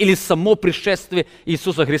 года, или само пришествие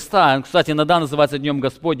Иисуса Христа. Кстати, иногда называется Днем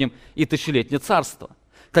Господним и тысячелетнее царство.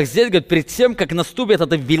 Так здесь, говорит, перед тем, как наступит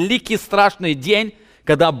этот великий страшный день,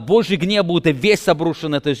 когда Божий гнев будет весь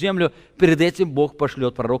обрушен на эту землю, перед этим Бог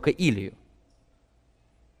пошлет пророка Илию.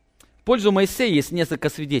 В пользу Моисея есть несколько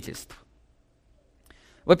свидетельств.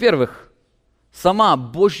 Во-первых, сама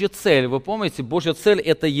Божья цель, вы помните, Божья цель –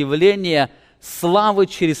 это явление славы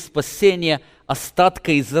через спасение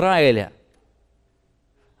остатка Израиля.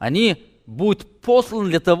 Они будут посланы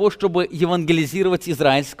для того, чтобы евангелизировать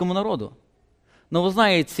израильскому народу. Но вы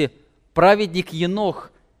знаете, праведник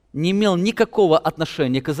Енох не имел никакого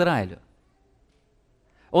отношения к Израилю.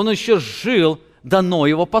 Он еще жил до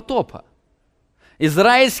Ноева потопа.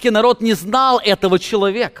 Израильский народ не знал этого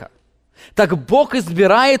человека. Так Бог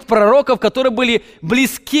избирает пророков, которые были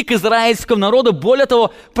близки к израильскому народу, более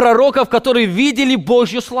того, пророков, которые видели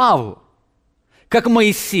Божью славу. Как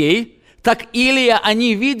Моисей, так Илия,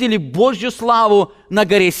 они видели Божью славу на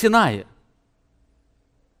горе Синае.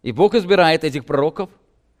 И Бог избирает этих пророков,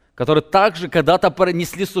 которые также когда-то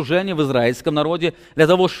несли служение в израильском народе для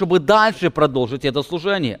того, чтобы дальше продолжить это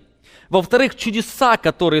служение. Во-вторых, чудеса,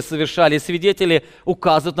 которые совершали свидетели,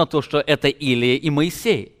 указывают на то, что это Илия и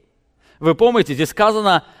Моисей. Вы помните, здесь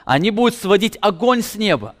сказано, они будут сводить огонь с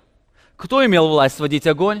неба. Кто имел власть сводить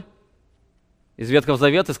огонь? Из Ветхого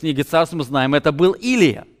Завета, из книги Царств мы знаем, это был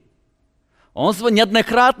Илия. Он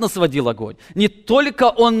неоднократно сводил огонь. Не только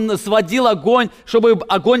он сводил огонь, чтобы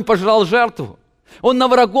огонь пожрал жертву. Он на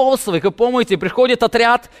врагов своих, вы помните, приходит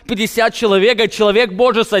отряд, 50 человек, говорит, человек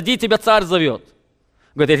Божий, сади, тебя царь зовет.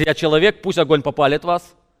 Говорит, если я человек, пусть огонь попалит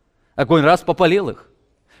вас. Огонь раз попалил их.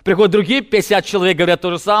 Приходят другие 50 человек, говорят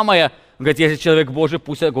то же самое. Говорит, если человек Божий,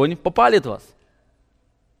 пусть огонь попалит вас.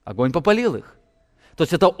 Огонь попалил их. То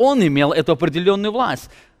есть это он имел эту определенную власть.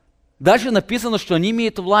 Дальше написано, что они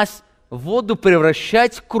имеют власть воду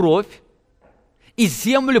превращать в кровь и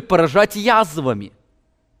землю поражать язвами.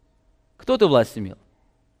 Кто эту власть имел?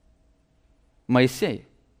 Моисей.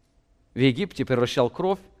 В Египте превращал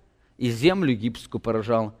кровь и землю египетскую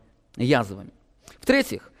поражал язвами.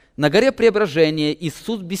 В-третьих, на горе Преображения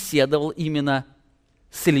Иисус беседовал именно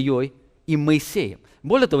с Ильей и Моисеем.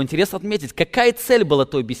 Более того, интересно отметить, какая цель была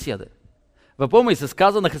той беседы. Вы помните,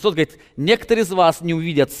 сказано, Христос говорит, некоторые из вас не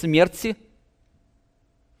увидят смерти,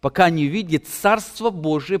 пока не увидят Царство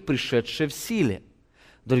Божие, пришедшее в силе.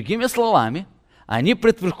 Другими словами, они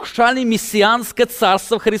предвкушали мессианское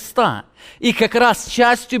Царство Христа. И как раз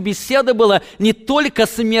частью беседы была не только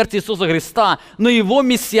смерть Иисуса Христа, но и Его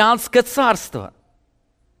мессианское Царство.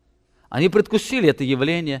 Они предвкусили это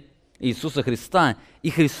явление Иисуса Христа, и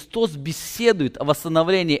Христос беседует о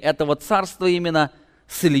восстановлении этого Царства именно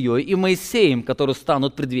с Ильей и Моисеем, которые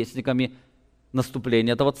станут предвестниками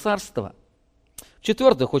наступления этого Царства.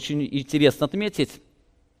 В-четвертых, очень интересно отметить,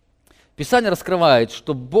 Писание раскрывает,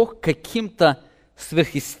 что Бог каким-то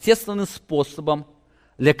сверхъестественным способом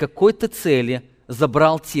для какой-то цели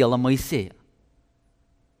забрал тело Моисея.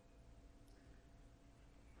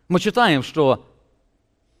 Мы читаем, что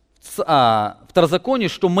в Второзаконии,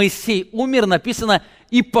 что Моисей умер, написано,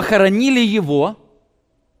 и похоронили его.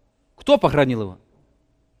 Кто похоронил его?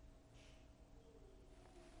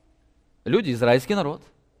 Люди, израильский народ.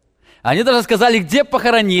 Они даже сказали, где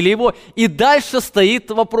похоронили его, и дальше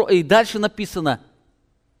стоит вопрос, и дальше написано,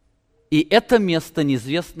 и это место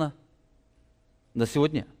неизвестно до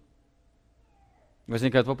сегодня.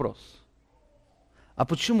 Возникает вопрос, а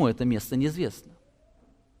почему это место неизвестно?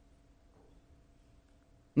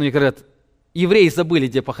 Ну, они говорят, евреи забыли,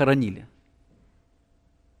 где похоронили.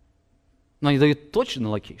 Но они дают точный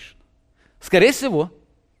локейшн. Скорее всего,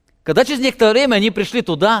 когда через некоторое время они пришли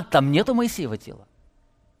туда, там нету Моисеева тела.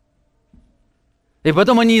 И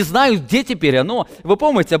потом они не знают, где теперь оно. Вы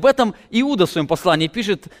помните, об этом Иуда в своем послании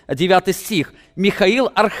пишет, 9 стих.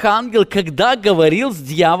 «Михаил, архангел, когда говорил с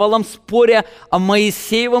дьяволом, споря о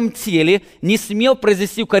Моисеевом теле, не смел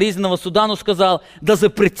произвести укоризненного суда, но сказал, да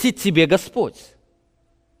запретит тебе Господь».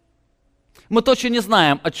 Мы точно не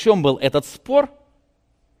знаем, о чем был этот спор,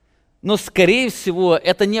 но, скорее всего,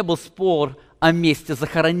 это не был спор о месте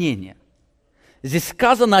захоронения. Здесь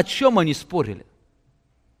сказано, о чем они спорили.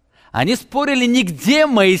 Они спорили не где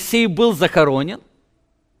Моисей был захоронен,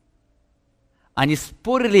 они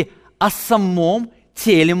спорили о самом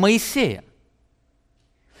теле Моисея.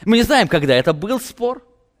 Мы не знаем, когда это был спор.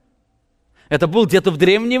 Это был где-то в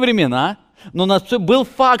древние времена, но был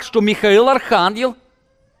факт, что Михаил Архангел,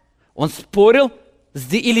 он спорил,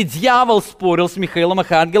 или дьявол спорил с Михаилом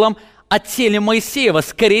Архангелом о теле Моисеева.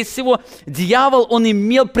 Скорее всего, дьявол, он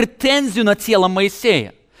имел претензию на тело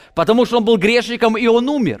Моисея, потому что он был грешником, и он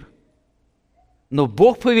умер. Но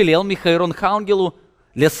Бог повелел Михаилу Архангелу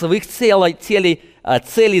для своих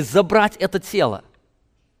целей забрать это тело.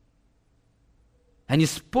 Они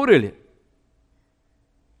спорили.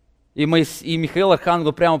 И Михаил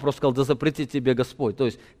Архангел прямо просто сказал: да запретит тебе Господь. То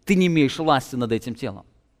есть ты не имеешь власти над этим телом.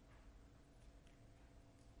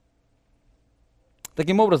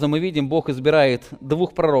 Таким образом, мы видим, Бог избирает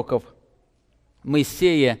двух пророков,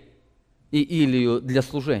 Моисея и Илию, для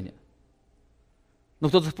служения. Но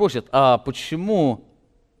кто-то спросит: а почему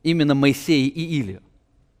именно Моисея и Илию?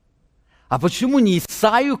 А почему не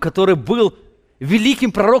Исаию, который был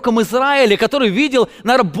великим пророком Израиля, который видел,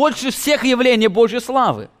 наверное, больше всех явлений Божьей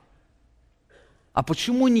славы? А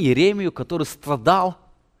почему не Иеремию, который страдал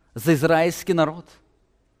за израильский народ?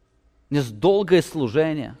 Нес долгое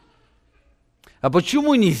служение. А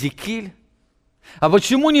почему не Иезекииль? А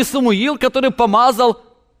почему не Самуил, который помазал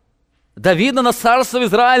Давида на царство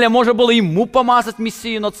Израиля? Можно было ему помазать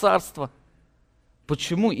Мессию на царство.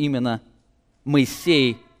 Почему именно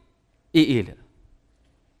Моисей и Илия?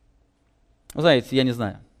 Вы знаете, я не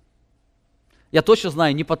знаю. Я точно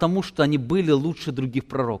знаю, не потому, что они были лучше других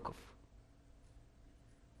пророков.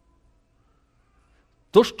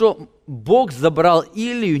 То, что Бог забрал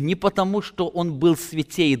Илию, не потому, что он был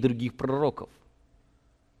святее других пророков.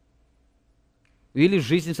 У Илии в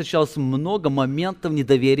жизни встречалось много моментов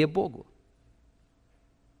недоверия Богу.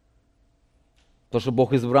 То, что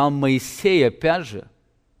Бог избрал Моисея, опять же,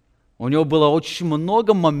 у него было очень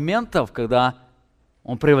много моментов, когда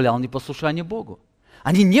он проявлял непослушание Богу.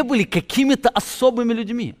 Они не были какими-то особыми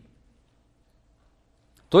людьми.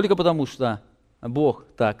 Только потому, что Бог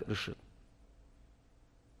так решил.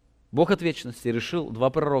 Бог от вечности решил два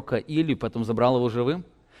пророка: Илию, потом забрал его живым,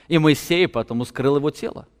 и Моисея, потом скрыл его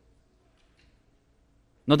тело.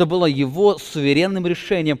 Но это было его суверенным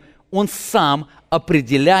решением. Он сам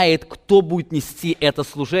определяет, кто будет нести это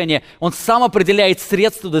служение. Он сам определяет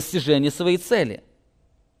средства достижения своей цели.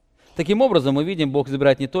 Таким образом, мы видим, Бог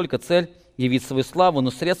избирает не только цель явить свою славу, но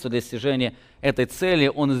средства для достижения этой цели.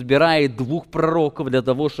 Он избирает двух пророков для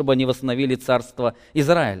того, чтобы они восстановили царство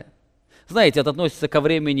Израиля. Знаете, это относится ко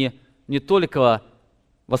времени не только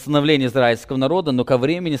восстановления израильского народа, но ко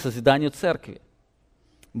времени созидания церкви.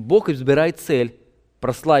 Бог избирает цель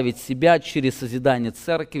прославить себя через созидание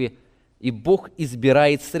церкви, и Бог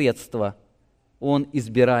избирает средства. Он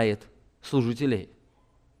избирает служителей.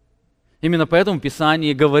 Именно поэтому в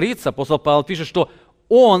Писании говорится, апостол Павел пишет, что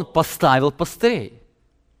Он поставил пастырей.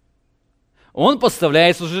 Он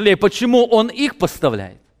поставляет служителей. Почему Он их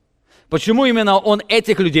поставляет? Почему именно Он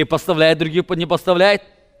этих людей поставляет, других не поставляет?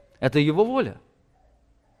 Это Его воля.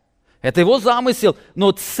 Это Его замысел.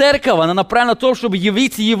 Но церковь, она направлена на то, чтобы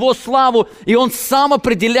явить Его славу. И Он сам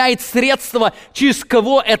определяет средства, через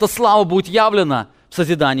кого эта слава будет явлена в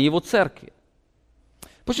созидании Его церкви.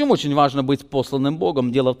 Почему очень важно быть посланным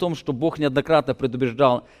Богом? Дело в том, что Бог неоднократно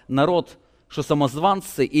предупреждал народ, что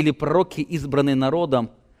самозванцы или пророки, избранные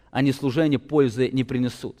народом, они служения пользы не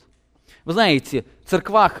принесут. Вы знаете, в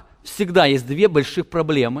церквах всегда есть две больших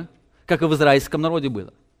проблемы, как и в израильском народе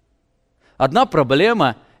было. Одна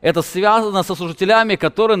проблема – это связано со служителями,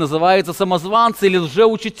 которые называются самозванцы или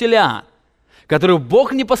лжеучителя, которых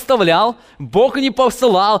Бог не поставлял, Бог не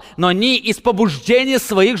посылал, но они из побуждения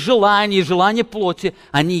своих желаний, желаний плоти,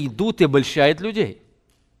 они идут и обольщают людей.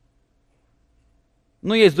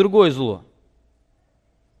 Но есть другое зло.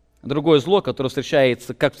 Другое зло, которое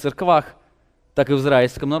встречается как в церквах, так и в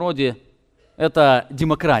израильском народе, это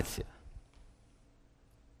демократия.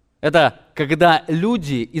 Это когда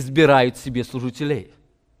люди избирают себе служителей.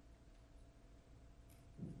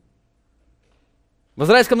 В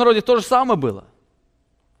израильском народе то же самое было.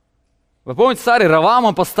 Вы помните, царь Ровам,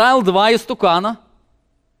 он поставил 2 истукана,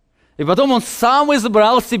 и потом он сам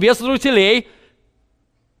избрал себе служителей,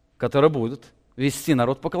 которые будут вести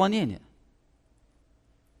народ в поклонение.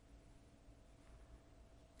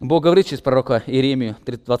 Бог говорит через пророка Иеремию,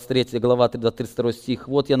 23 глава, 32 стих.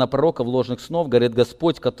 «Вот я на пророков ложных снов, говорит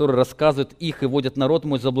Господь, который рассказывает их и водит народ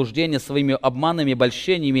мой в заблуждение своими обманами и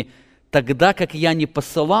обольщениями, тогда как я не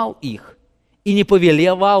посылал их и не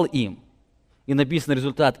повелевал им». И написан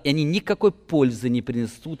результат: «И они никакой пользы не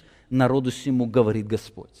принесут народу сему, говорит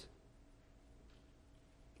Господь».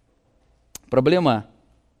 Проблема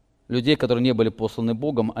людей, которые не были посланы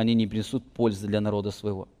Богом, они не принесут пользы для народа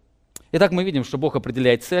своего. Итак, мы видим, что Бог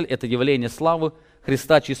определяет цель, это явление славы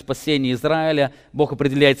Христа через спасение Израиля. Бог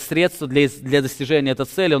определяет средства для достижения этой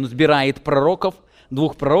цели. Он избирает пророков, 2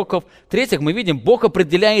 пророков. В-третьих, мы видим, Бог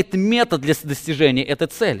определяет метод для достижения этой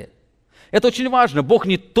цели. Это очень важно. Бог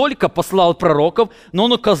не только послал пророков, но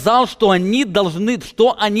Он указал, что они должны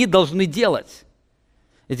делать.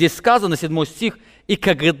 Здесь сказано, 7 стих, «И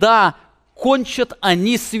когда кончат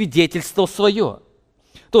они свидетельство свое».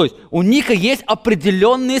 То есть у них есть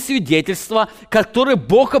определенные свидетельства, которые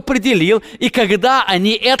Бог определил, и когда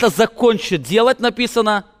они это закончат делать,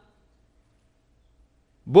 написано,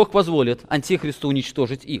 Бог позволит Антихристу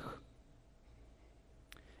уничтожить их.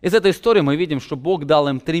 Из этой истории мы видим, что Бог дал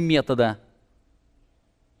им 3 метода,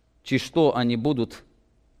 через что они будут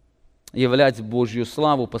являть Божью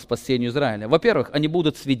славу по спасению Израиля. Во-первых, они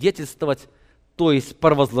будут свидетельствовать, то есть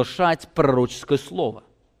провозглашать пророческое слово.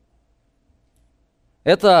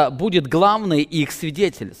 Это будет главное их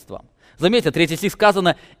свидетельством. Заметьте, 3 стих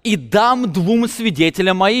сказано: «И дам 2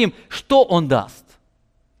 свидетелям моим». Что Он даст?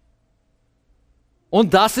 Он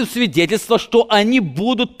даст им свидетельство, что они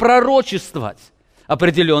будут пророчествовать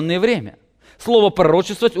определенное время. Слово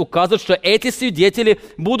 «пророчествовать» указывает, что эти свидетели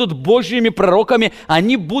будут Божьими пророками,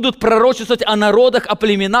 они будут пророчествовать о народах, о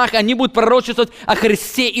племенах, они будут пророчествовать о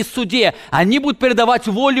Христе и суде, они будут передавать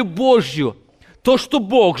волю Божью. То, что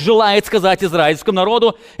Бог желает сказать израильскому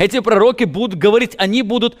народу, эти пророки будут говорить, они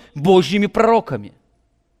будут Божьими пророками.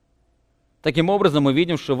 Таким образом, мы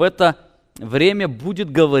видим, что в это время будет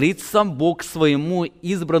говорить сам Бог своему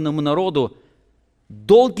избранному народу.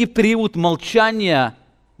 Долгий период молчания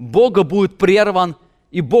Бога будет прерван,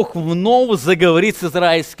 и Бог вновь заговорит с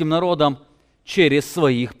израильским народом через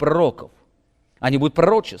своих пророков. Они будут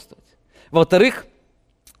пророчествовать. Во-вторых,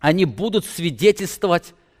 они будут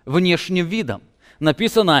свидетельствовать внешним видом.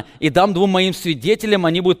 Написано: «И дам 2 моим свидетелям,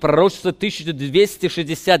 они будут пророчествовать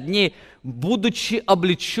 1260 дней, будучи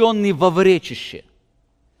облеченные во вречище».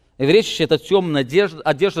 Вречище – это темная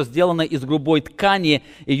одежда, сделанная из грубой ткани.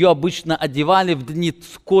 Ее обычно одевали в дни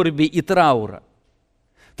скорби и траура.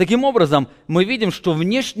 Таким образом, мы видим, что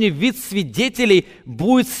внешний вид свидетелей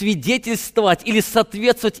будет свидетельствовать или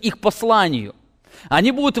соответствовать их посланию.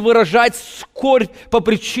 Они будут выражать скорбь по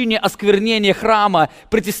причине осквернения храма,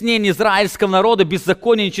 притеснения израильского народа,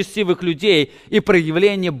 беззакония нечестивых людей и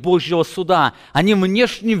проявления Божьего суда. Они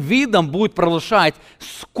внешним видом будут провозглашать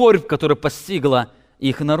скорбь, которая постигла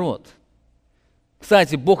их народ.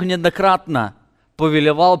 Кстати, Бог неоднократно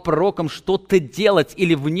повелевал пророкам что-то делать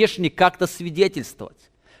или внешне как-то свидетельствовать.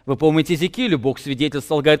 Вы помните Иезекиилю, Бог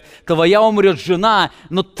свидетельствовал, говорит: «Твоя умрет жена,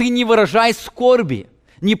 но ты не выражай скорби,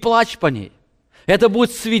 не плачь по ней». Это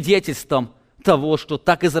будет свидетельством того, что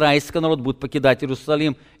так израильский народ будет покидать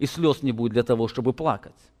Иерусалим, и слез не будет для того, чтобы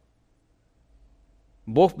плакать.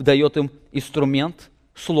 Бог дает им инструмент,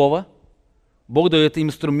 слово. Бог дает им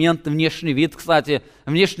инструмент, внешний вид. Кстати,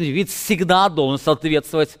 внешний вид всегда должен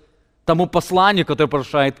соответствовать тому посланию, которое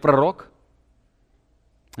провозглашает пророк.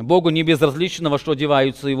 Богу не безразлично, во что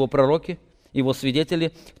одеваются его пророки, его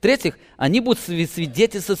свидетели. В-третьих, они будут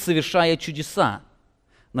свидетельствовать, совершая чудеса.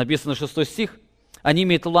 Написано 6 стих: «Они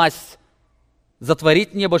имеют власть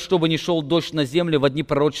затворить небо, чтобы не шел дождь на землю в дни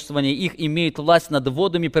пророчествования их, имеют власть над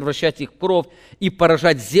водами, превращать их в кровь и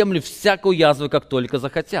поражать землю всякую язву, как только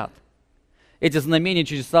захотят». Эти знамения и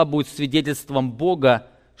чудеса будут свидетельством Бога,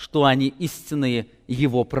 что они истинные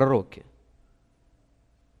Его пророки.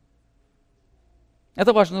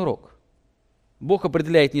 Это важный урок. Бог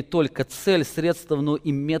определяет не только цель, средства, но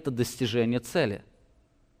и метод достижения цели.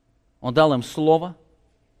 Он дал им слово,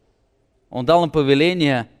 Он дал им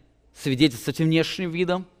повеление свидетельствовать внешним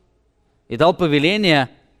видом, и дал повеление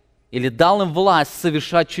или дал им власть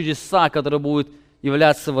совершать чудеса, которые будут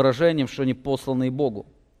являться выражением, что они посланы Богу.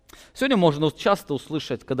 Сегодня можно часто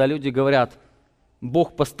услышать, когда люди говорят: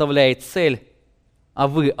 Бог поставляет цель, а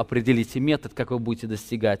вы определите метод, как вы будете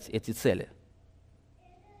достигать эти цели.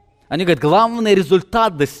 Они говорят, главный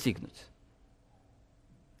результат достигнуть,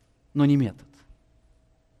 но не метод.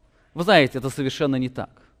 Вы знаете, это совершенно не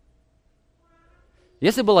так.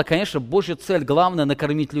 Если была, конечно, Божья цель, главное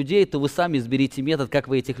накормить людей, то вы сами изберите метод, как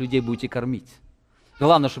вы этих людей будете кормить.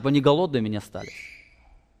 Главное, чтобы они голодными не остались.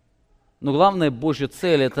 Но главная Божья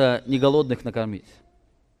цель – это не голодных накормить.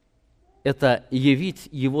 Это явить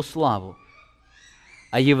Его славу.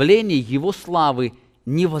 А явление Его славы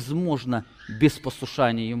невозможно без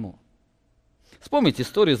послушания Ему. Вспомните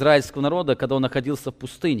историю израильского народа, когда он находился в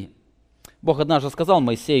пустыне. Бог однажды сказал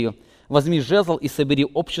Моисею: «Возьми жезл и собери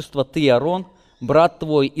общество, ты и Аарон, брат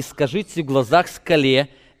твой, и скажите в глазах скале,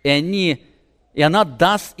 и она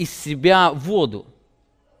даст из себя воду.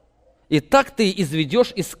 И так ты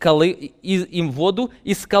изведешь из скалы им воду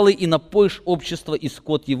из скалы и напоишь общество и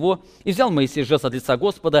скот его». И взял Моисей жезл от лица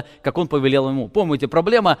Господа, как он повелел ему. Помните,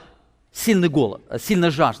 проблема – сильный голод, сильная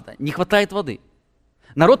жажда, не хватает воды.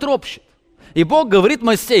 Народ ропщет. И Бог говорит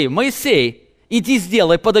Моисею: «Моисей, иди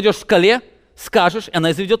сделай, подойдешь к скале, скажешь, и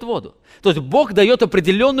она изведет воду». То есть Бог дает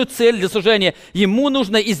определенную цель для служения. Ему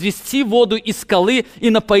нужно извести воду из скалы и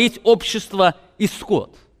напоить общество и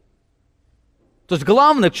скот. То есть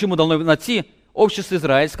главное, к чему должно найти, общество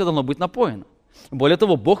израильское должно быть напоено. Более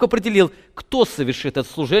того, Бог определил, кто совершит это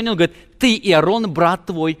служение. Он говорит: «Ты и Аарон, брат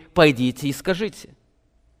твой, пойдите и скажите».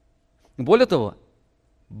 Более того,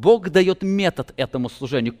 Бог дает метод этому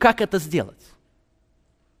служению. Как это сделать?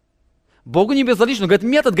 Богу не безразлично. Он говорит,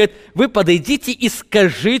 метод, говорит, вы подойдите и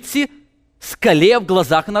скажите скале в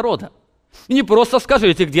глазах народа. И не просто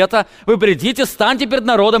скажите где-то, вы придите, станьте перед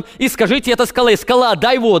народом и скажите это скале, скала,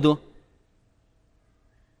 дай воду.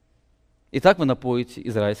 И так вы напоите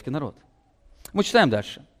израильский народ. Мы читаем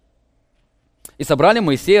дальше. И собрали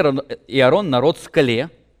Моисей и Аарон народ в скале.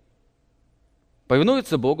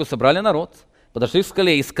 Повинуются Богу, собрали народ. Подошли к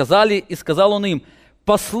скале и сказал он им,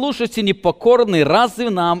 послушайте, непокорные, разве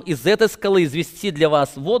нам из этой скалы извести для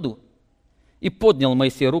вас воду? И поднял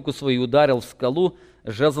Моисей руку свою и ударил в скалу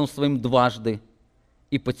жезлом своим дважды.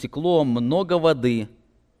 И потекло много воды.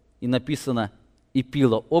 И написано, и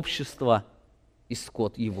пило общество и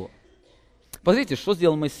скот его. Посмотрите, что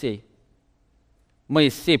сделал Моисей.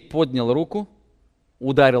 Моисей поднял руку,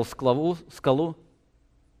 ударил скалу,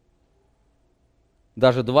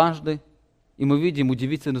 даже дважды, и мы видим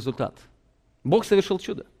удивительный результат. Бог совершил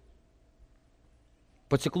чудо.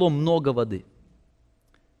 Потекло много воды.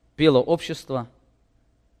 Пело общество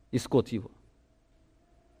и скот его.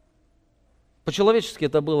 По-человечески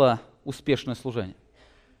это было успешное служение.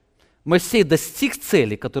 Моисей достиг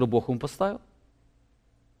цели, которую Бог ему поставил.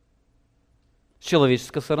 С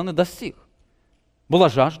человеческой стороны достиг. Была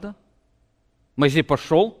жажда. Моисей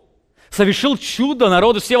пошел, совершил чудо,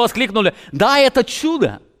 народу все воскликнули, да, это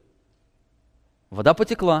чудо. Вода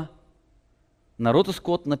потекла, народ и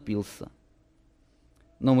скот напился.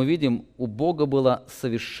 Но мы видим, у Бога была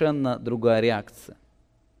совершенно другая реакция.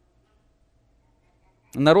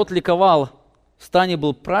 Народ ликовал, в стане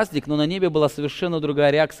был праздник, но на небе была совершенно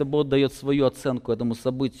другая реакция. Бог дает свою оценку этому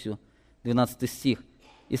событию. 12 стих.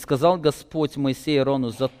 «И сказал Господь Моисею и Аарону,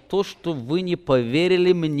 за то, что вы не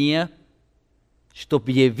поверили мне,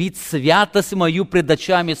 чтобы явить святость мою пред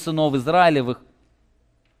очами сынов Израилевых,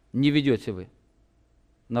 не ведете вы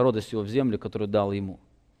народа сего в землю, которую дал ему».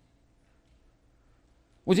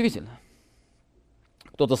 Удивительно.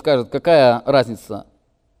 Кто-то скажет, какая разница,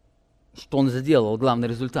 что он сделал, главный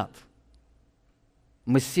результат.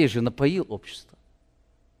 Моисей же напоил общество.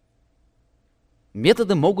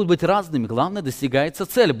 Методы могут быть разными, главное, достигается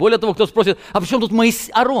цель. Более того, кто спросит, а при чем тут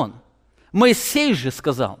Аарон? Моисей же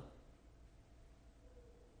сказал.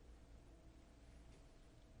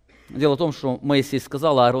 Дело в том, что Моисей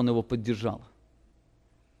сказал, а Аарон его поддержал.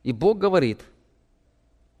 И Бог говорит,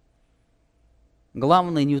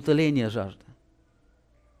 главное не утоление жажды.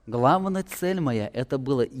 Главная цель моя, это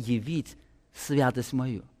было явить святость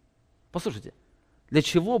мою. Послушайте, для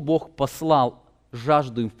чего Бог послал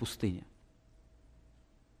жажду им в пустыне?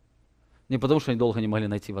 Не потому, что они долго не могли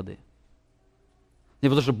найти воды. Не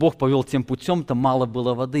потому, что Бог повел тем путем, там мало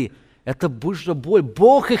было воды. Это Божья боль.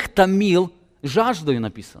 Бог их томил жаждою,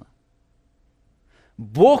 написано.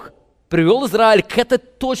 Бог привел Израиль к этой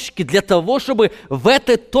точке для того, чтобы в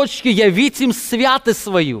этой точке явить им святость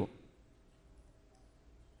свою.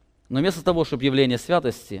 Но вместо того, чтобы явление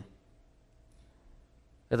святости,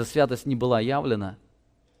 эта святость не была явлена,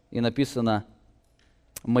 и написано,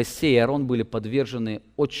 Моисей и Аарон были подвержены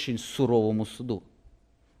очень суровому суду.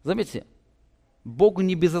 Заметьте, Богу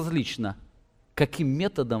не безразлично, каким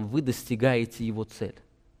методом вы достигаете Его цель.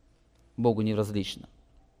 Богу не различно.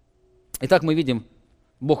 Итак, мы видим,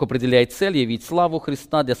 Бог определяет цель, явить славу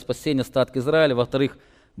Христа для спасения остатка Израиля. Во-вторых,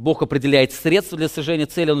 Бог определяет средства для достижения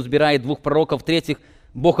цели, Он избирает двух пророков. В-третьих,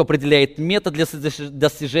 Бог определяет метод для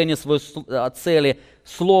достижения своей цели,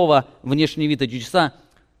 слово, внешний вид и чудеса.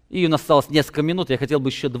 И у нас осталось несколько минут, я хотел бы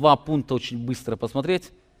еще 2 пункта очень быстро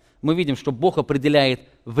посмотреть. Мы видим, что Бог определяет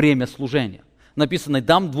время служения. Написано,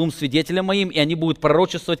 дам 2 свидетелям моим, и они будут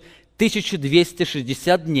пророчествовать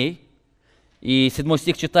 1260 дней. И 7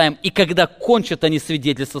 стих читаем, «И когда кончат они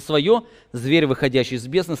свидетельство свое, зверь, выходящий из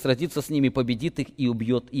бездны, сразится с ними, победит их и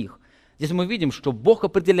убьет их». Здесь мы видим, что Бог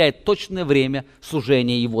определяет точное время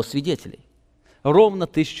служения Его свидетелей. Ровно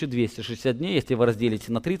 1260 дней, если вы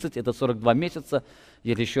разделите на 30, это 42 месяца.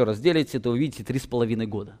 Если еще разделите, то увидите 3,5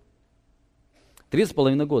 года.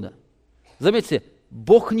 3,5 года. Заметьте,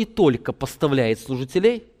 Бог не только поставляет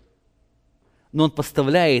служителей, но Он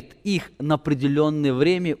поставляет их на определенное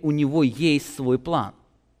время, у Него есть свой план.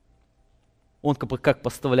 Он как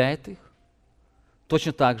поставляет их,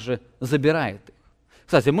 точно так же забирает их.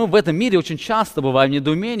 Кстати, мы в этом мире очень часто бываем в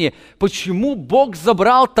недоумении, почему Бог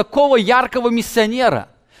забрал такого яркого миссионера.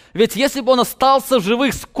 Ведь если бы он остался в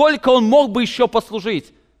живых, сколько он мог бы еще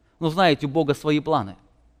послужить? Но знаете, у Бога свои планы.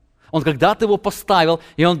 Он когда-то его поставил,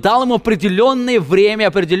 и он дал ему определенное время,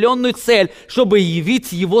 определенную цель, чтобы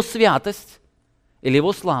явить его святость или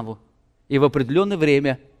его славу. И в определенное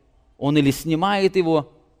время он или снимает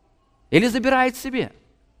его, или забирает себе.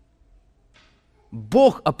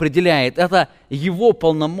 Бог определяет, это Его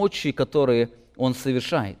полномочия, которые Он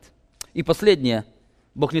совершает. И последнее,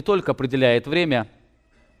 Бог не только определяет время,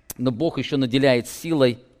 но Бог еще наделяет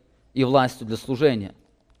силой и властью для служения.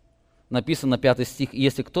 Написано 5 стих: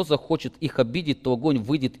 «Если кто захочет их обидеть, то огонь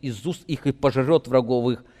выйдет из уст их и пожрет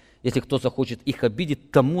врагов их. Если кто захочет их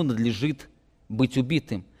обидеть, тому надлежит быть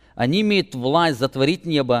убитым. Они имеют власть затворить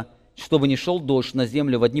небо, чтобы не шел дождь на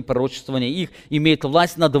землю в дни пророчествования их, имеют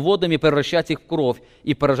власть над водами превращать их в кровь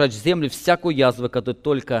и поражать в землю всякую язву, которую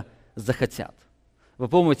только захотят». Вы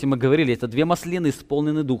помните, мы говорили, это 2 маслины,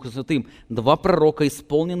 исполненные Духом Святым, 2 пророка,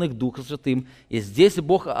 исполненных Духом Святым. И здесь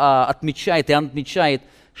Бог отмечает, Иоанн отмечает,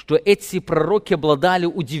 что эти пророки обладали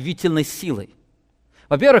удивительной силой.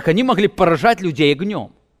 Во-первых, они могли поражать людей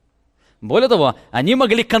огнем. Более того, они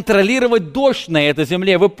могли контролировать дождь на этой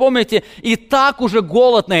земле. Вы помните, и так уже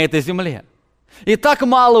голод на этой земле. И так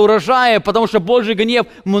мало урожая, потому что Божий гнев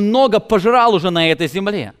много пожрал уже на этой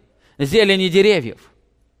земле. Зелени деревьев.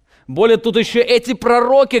 Более тут еще эти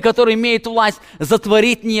пророки, которые имеют власть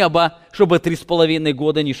затворить небо, чтобы 3,5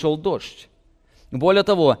 года не шел дождь. Более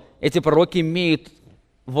того, эти пророки имеют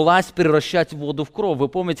власть превращать воду в кровь. Вы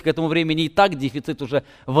помните, к этому времени и так дефицит уже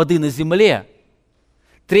воды на земле.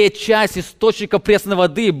 1/3 часть источника пресной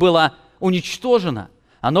воды была уничтожена.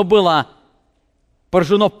 Оно было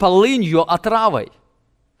поражено полынью, отравой.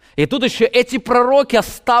 И тут еще эти пророки,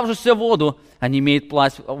 оставшуюся воду, они имеют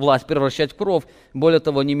власть превращать в кровь. Более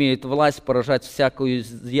того, они имеют власть поражать всякую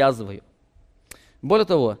язвою. Более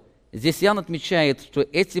того, здесь Иоанн отмечает, что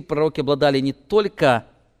эти пророки обладали не только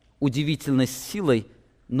удивительной силой,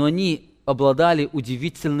 но они обладали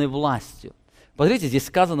удивительной властью. Посмотрите, здесь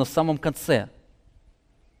сказано в самом конце: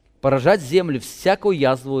 поражать землю всякую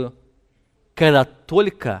язвою, когда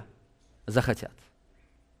только захотят.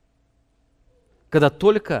 Когда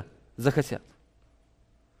только захотят.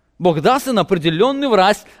 Бог даст им определенную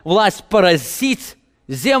власть поразить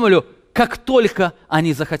землю, как только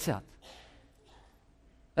они захотят.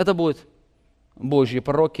 Это будут Божьи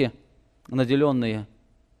пророки, наделенные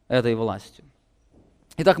этой властью.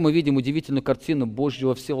 Итак, мы видим удивительную картину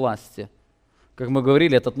Божьего всевластия. Как мы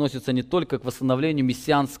говорили, это относится не только к восстановлению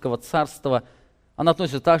мессианского царства, оно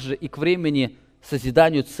относится также и к времени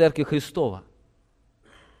созиданию Церкви Христова.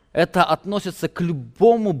 Это относится к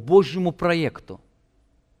любому Божьему проекту,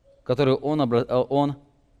 который Он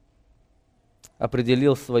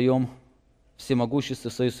определил в Своем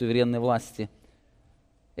всемогуществе, в Своей суверенной власти.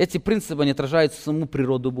 Эти принципы не отражают саму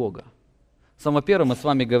природу Бога. Самое первое, мы с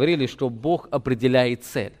вами говорили, что Бог определяет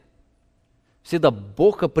цель. Всегда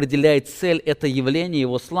Бог определяет цель, это явление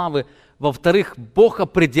Его славы. Во-вторых, Бог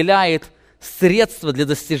определяет средства для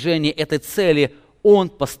достижения этой цели. Он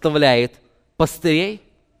поставляет пастырей,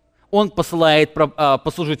 Он посылает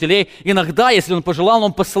послужителей. Иногда, если Он пожелал,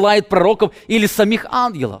 Он посылает пророков или самих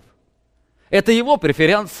ангелов. Это Его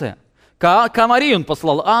преференция. К Марии Он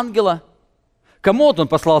послал ангела, кому-то Он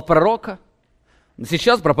послал пророка.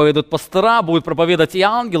 Сейчас проповедуют пастора, будут проповедовать и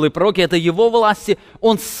ангелы, и пророки. Это Его власти.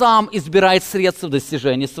 Он сам избирает средства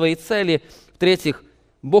достижения своей цели. В-третьих,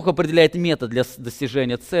 Бог определяет метод для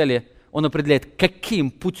достижения цели. Он определяет,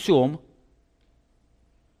 каким путем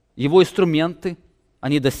Его инструменты,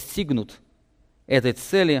 они достигнут этой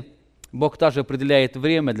цели. Бог также определяет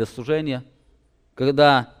время для служения,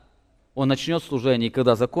 когда Он начнет служение и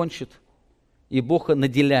когда закончит. И Бог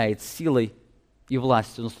наделяет силой и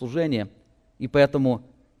властью на служение. И поэтому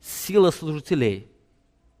сила служителей,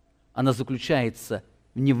 она заключается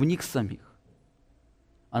не в них самих.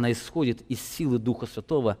 Она исходит из силы Духа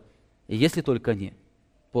Святого, если только они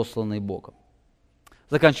посланные Богом.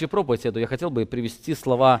 Заканчивая проповедь эту, я хотел бы привести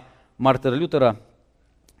слова Мартина Лютера,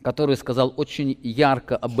 который сказал очень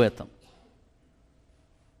ярко об этом.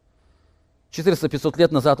 400-500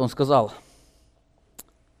 лет назад он сказал: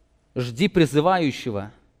 «Жди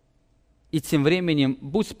призывающего, и тем временем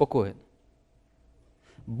будь спокоен.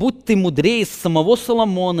 Будь ты мудрее самого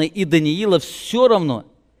Соломона и Даниила, все равно,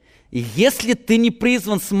 если ты не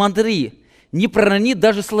призван, смотри, не пророни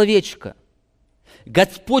даже словечко.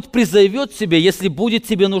 Господь призовет тебя, если будет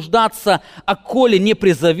тебе нуждаться, а коли не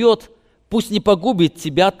призовет, пусть не погубит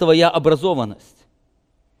тебя твоя образованность.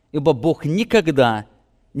 Ибо Бог никогда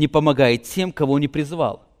не помогает тем, кого не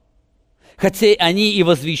призвал. Хотя они и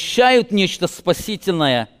возвещают нечто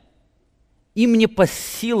спасительное, им не по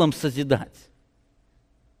силам созидать.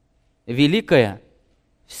 Великое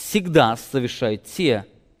всегда совершают те,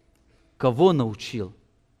 кого научил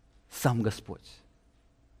сам Господь.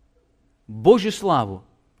 Божью славу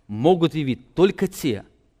могут явить только те,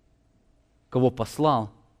 кого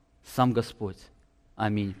послал сам Господь.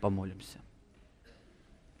 Аминь. Помолимся.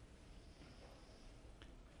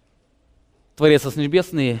 Творец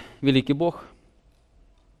Небесный, великий Бог,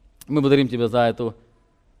 мы благодарим Тебя за это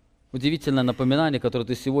удивительное напоминание, которое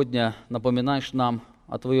Ты сегодня напоминаешь нам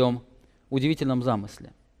о Твоем удивительном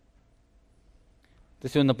замысле. Ты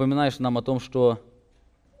сегодня напоминаешь нам о том, что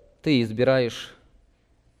Ты избираешь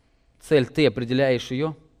цель, Ты определяешь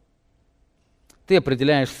ее, Ты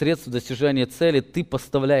определяешь средства достижения цели, Ты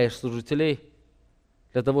поставляешь служителей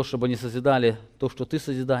для того, чтобы они созидали то, что Ты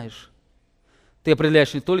созидаешь. Ты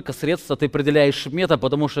определяешь не только средства, Ты определяешь метод,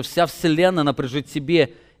 потому что вся вселенная напряжет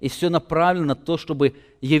Тебе, и все направлено на то, чтобы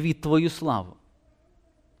явить Твою славу.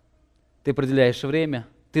 Ты определяешь время,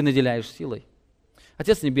 Ты наделяешь силой.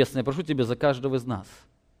 Отец Небесный, я прошу Тебя за каждого из нас.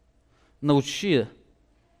 Научи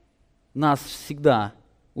нас всегда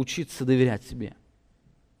учиться доверять Тебе.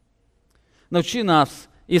 Научи нас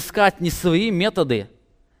искать не свои методы,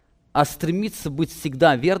 а стремиться быть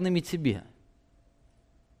всегда верными Тебе.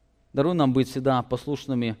 Даруй нам быть всегда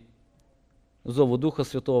послушными зову Духа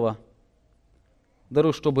Святого.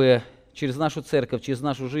 Даруй, чтобы через нашу церковь, через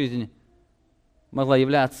нашу жизнь могла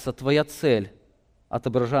являться Твоя цель,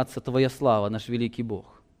 отображаться Твоя слава, наш великий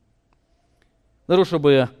Бог. Даруй,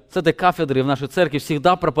 чтобы с этой кафедры в нашей церкви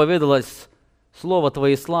всегда проповедовалось Слово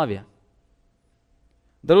Твоей славе.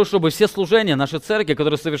 Даруй, чтобы все служения нашей церкви,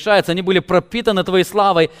 которые совершаются, они были пропитаны Твоей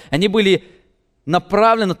славой, они были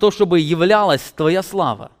направлены на то, чтобы являлась Твоя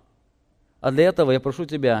слава. А для этого я прошу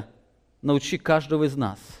Тебя, научи каждого из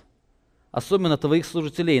нас, особенно Твоих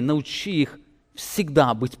служителей, научи их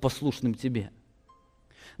всегда быть послушным Тебе.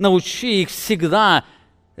 Научи их всегда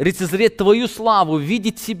лицезреть Твою славу,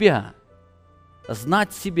 видеть Тебя, знать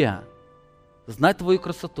Тебя, знать Твою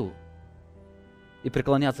красоту и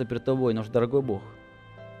преклоняться перед Тобой, наш дорогой Бог.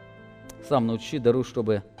 Сам научи, даруй,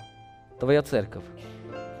 чтобы Твоя церковь,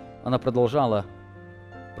 она продолжала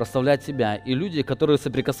прославлять Тебя. И люди, которые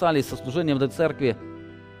соприкасались со служением этой церкви,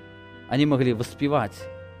 они могли воспевать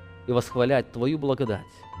и восхвалять Твою благодать.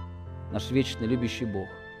 Наш вечный любящий Бог,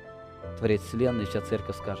 Творец вселенной, вся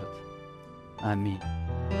церковь скажет аминь.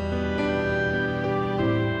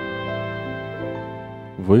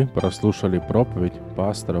 Вы прослушали проповедь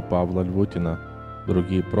пастора Павла Львутина.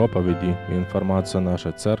 Другие проповеди и информацию о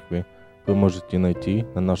нашей церкви вы можете найти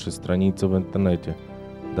на нашей странице в интернете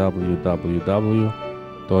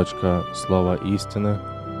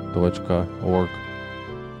www.slovoistины.org.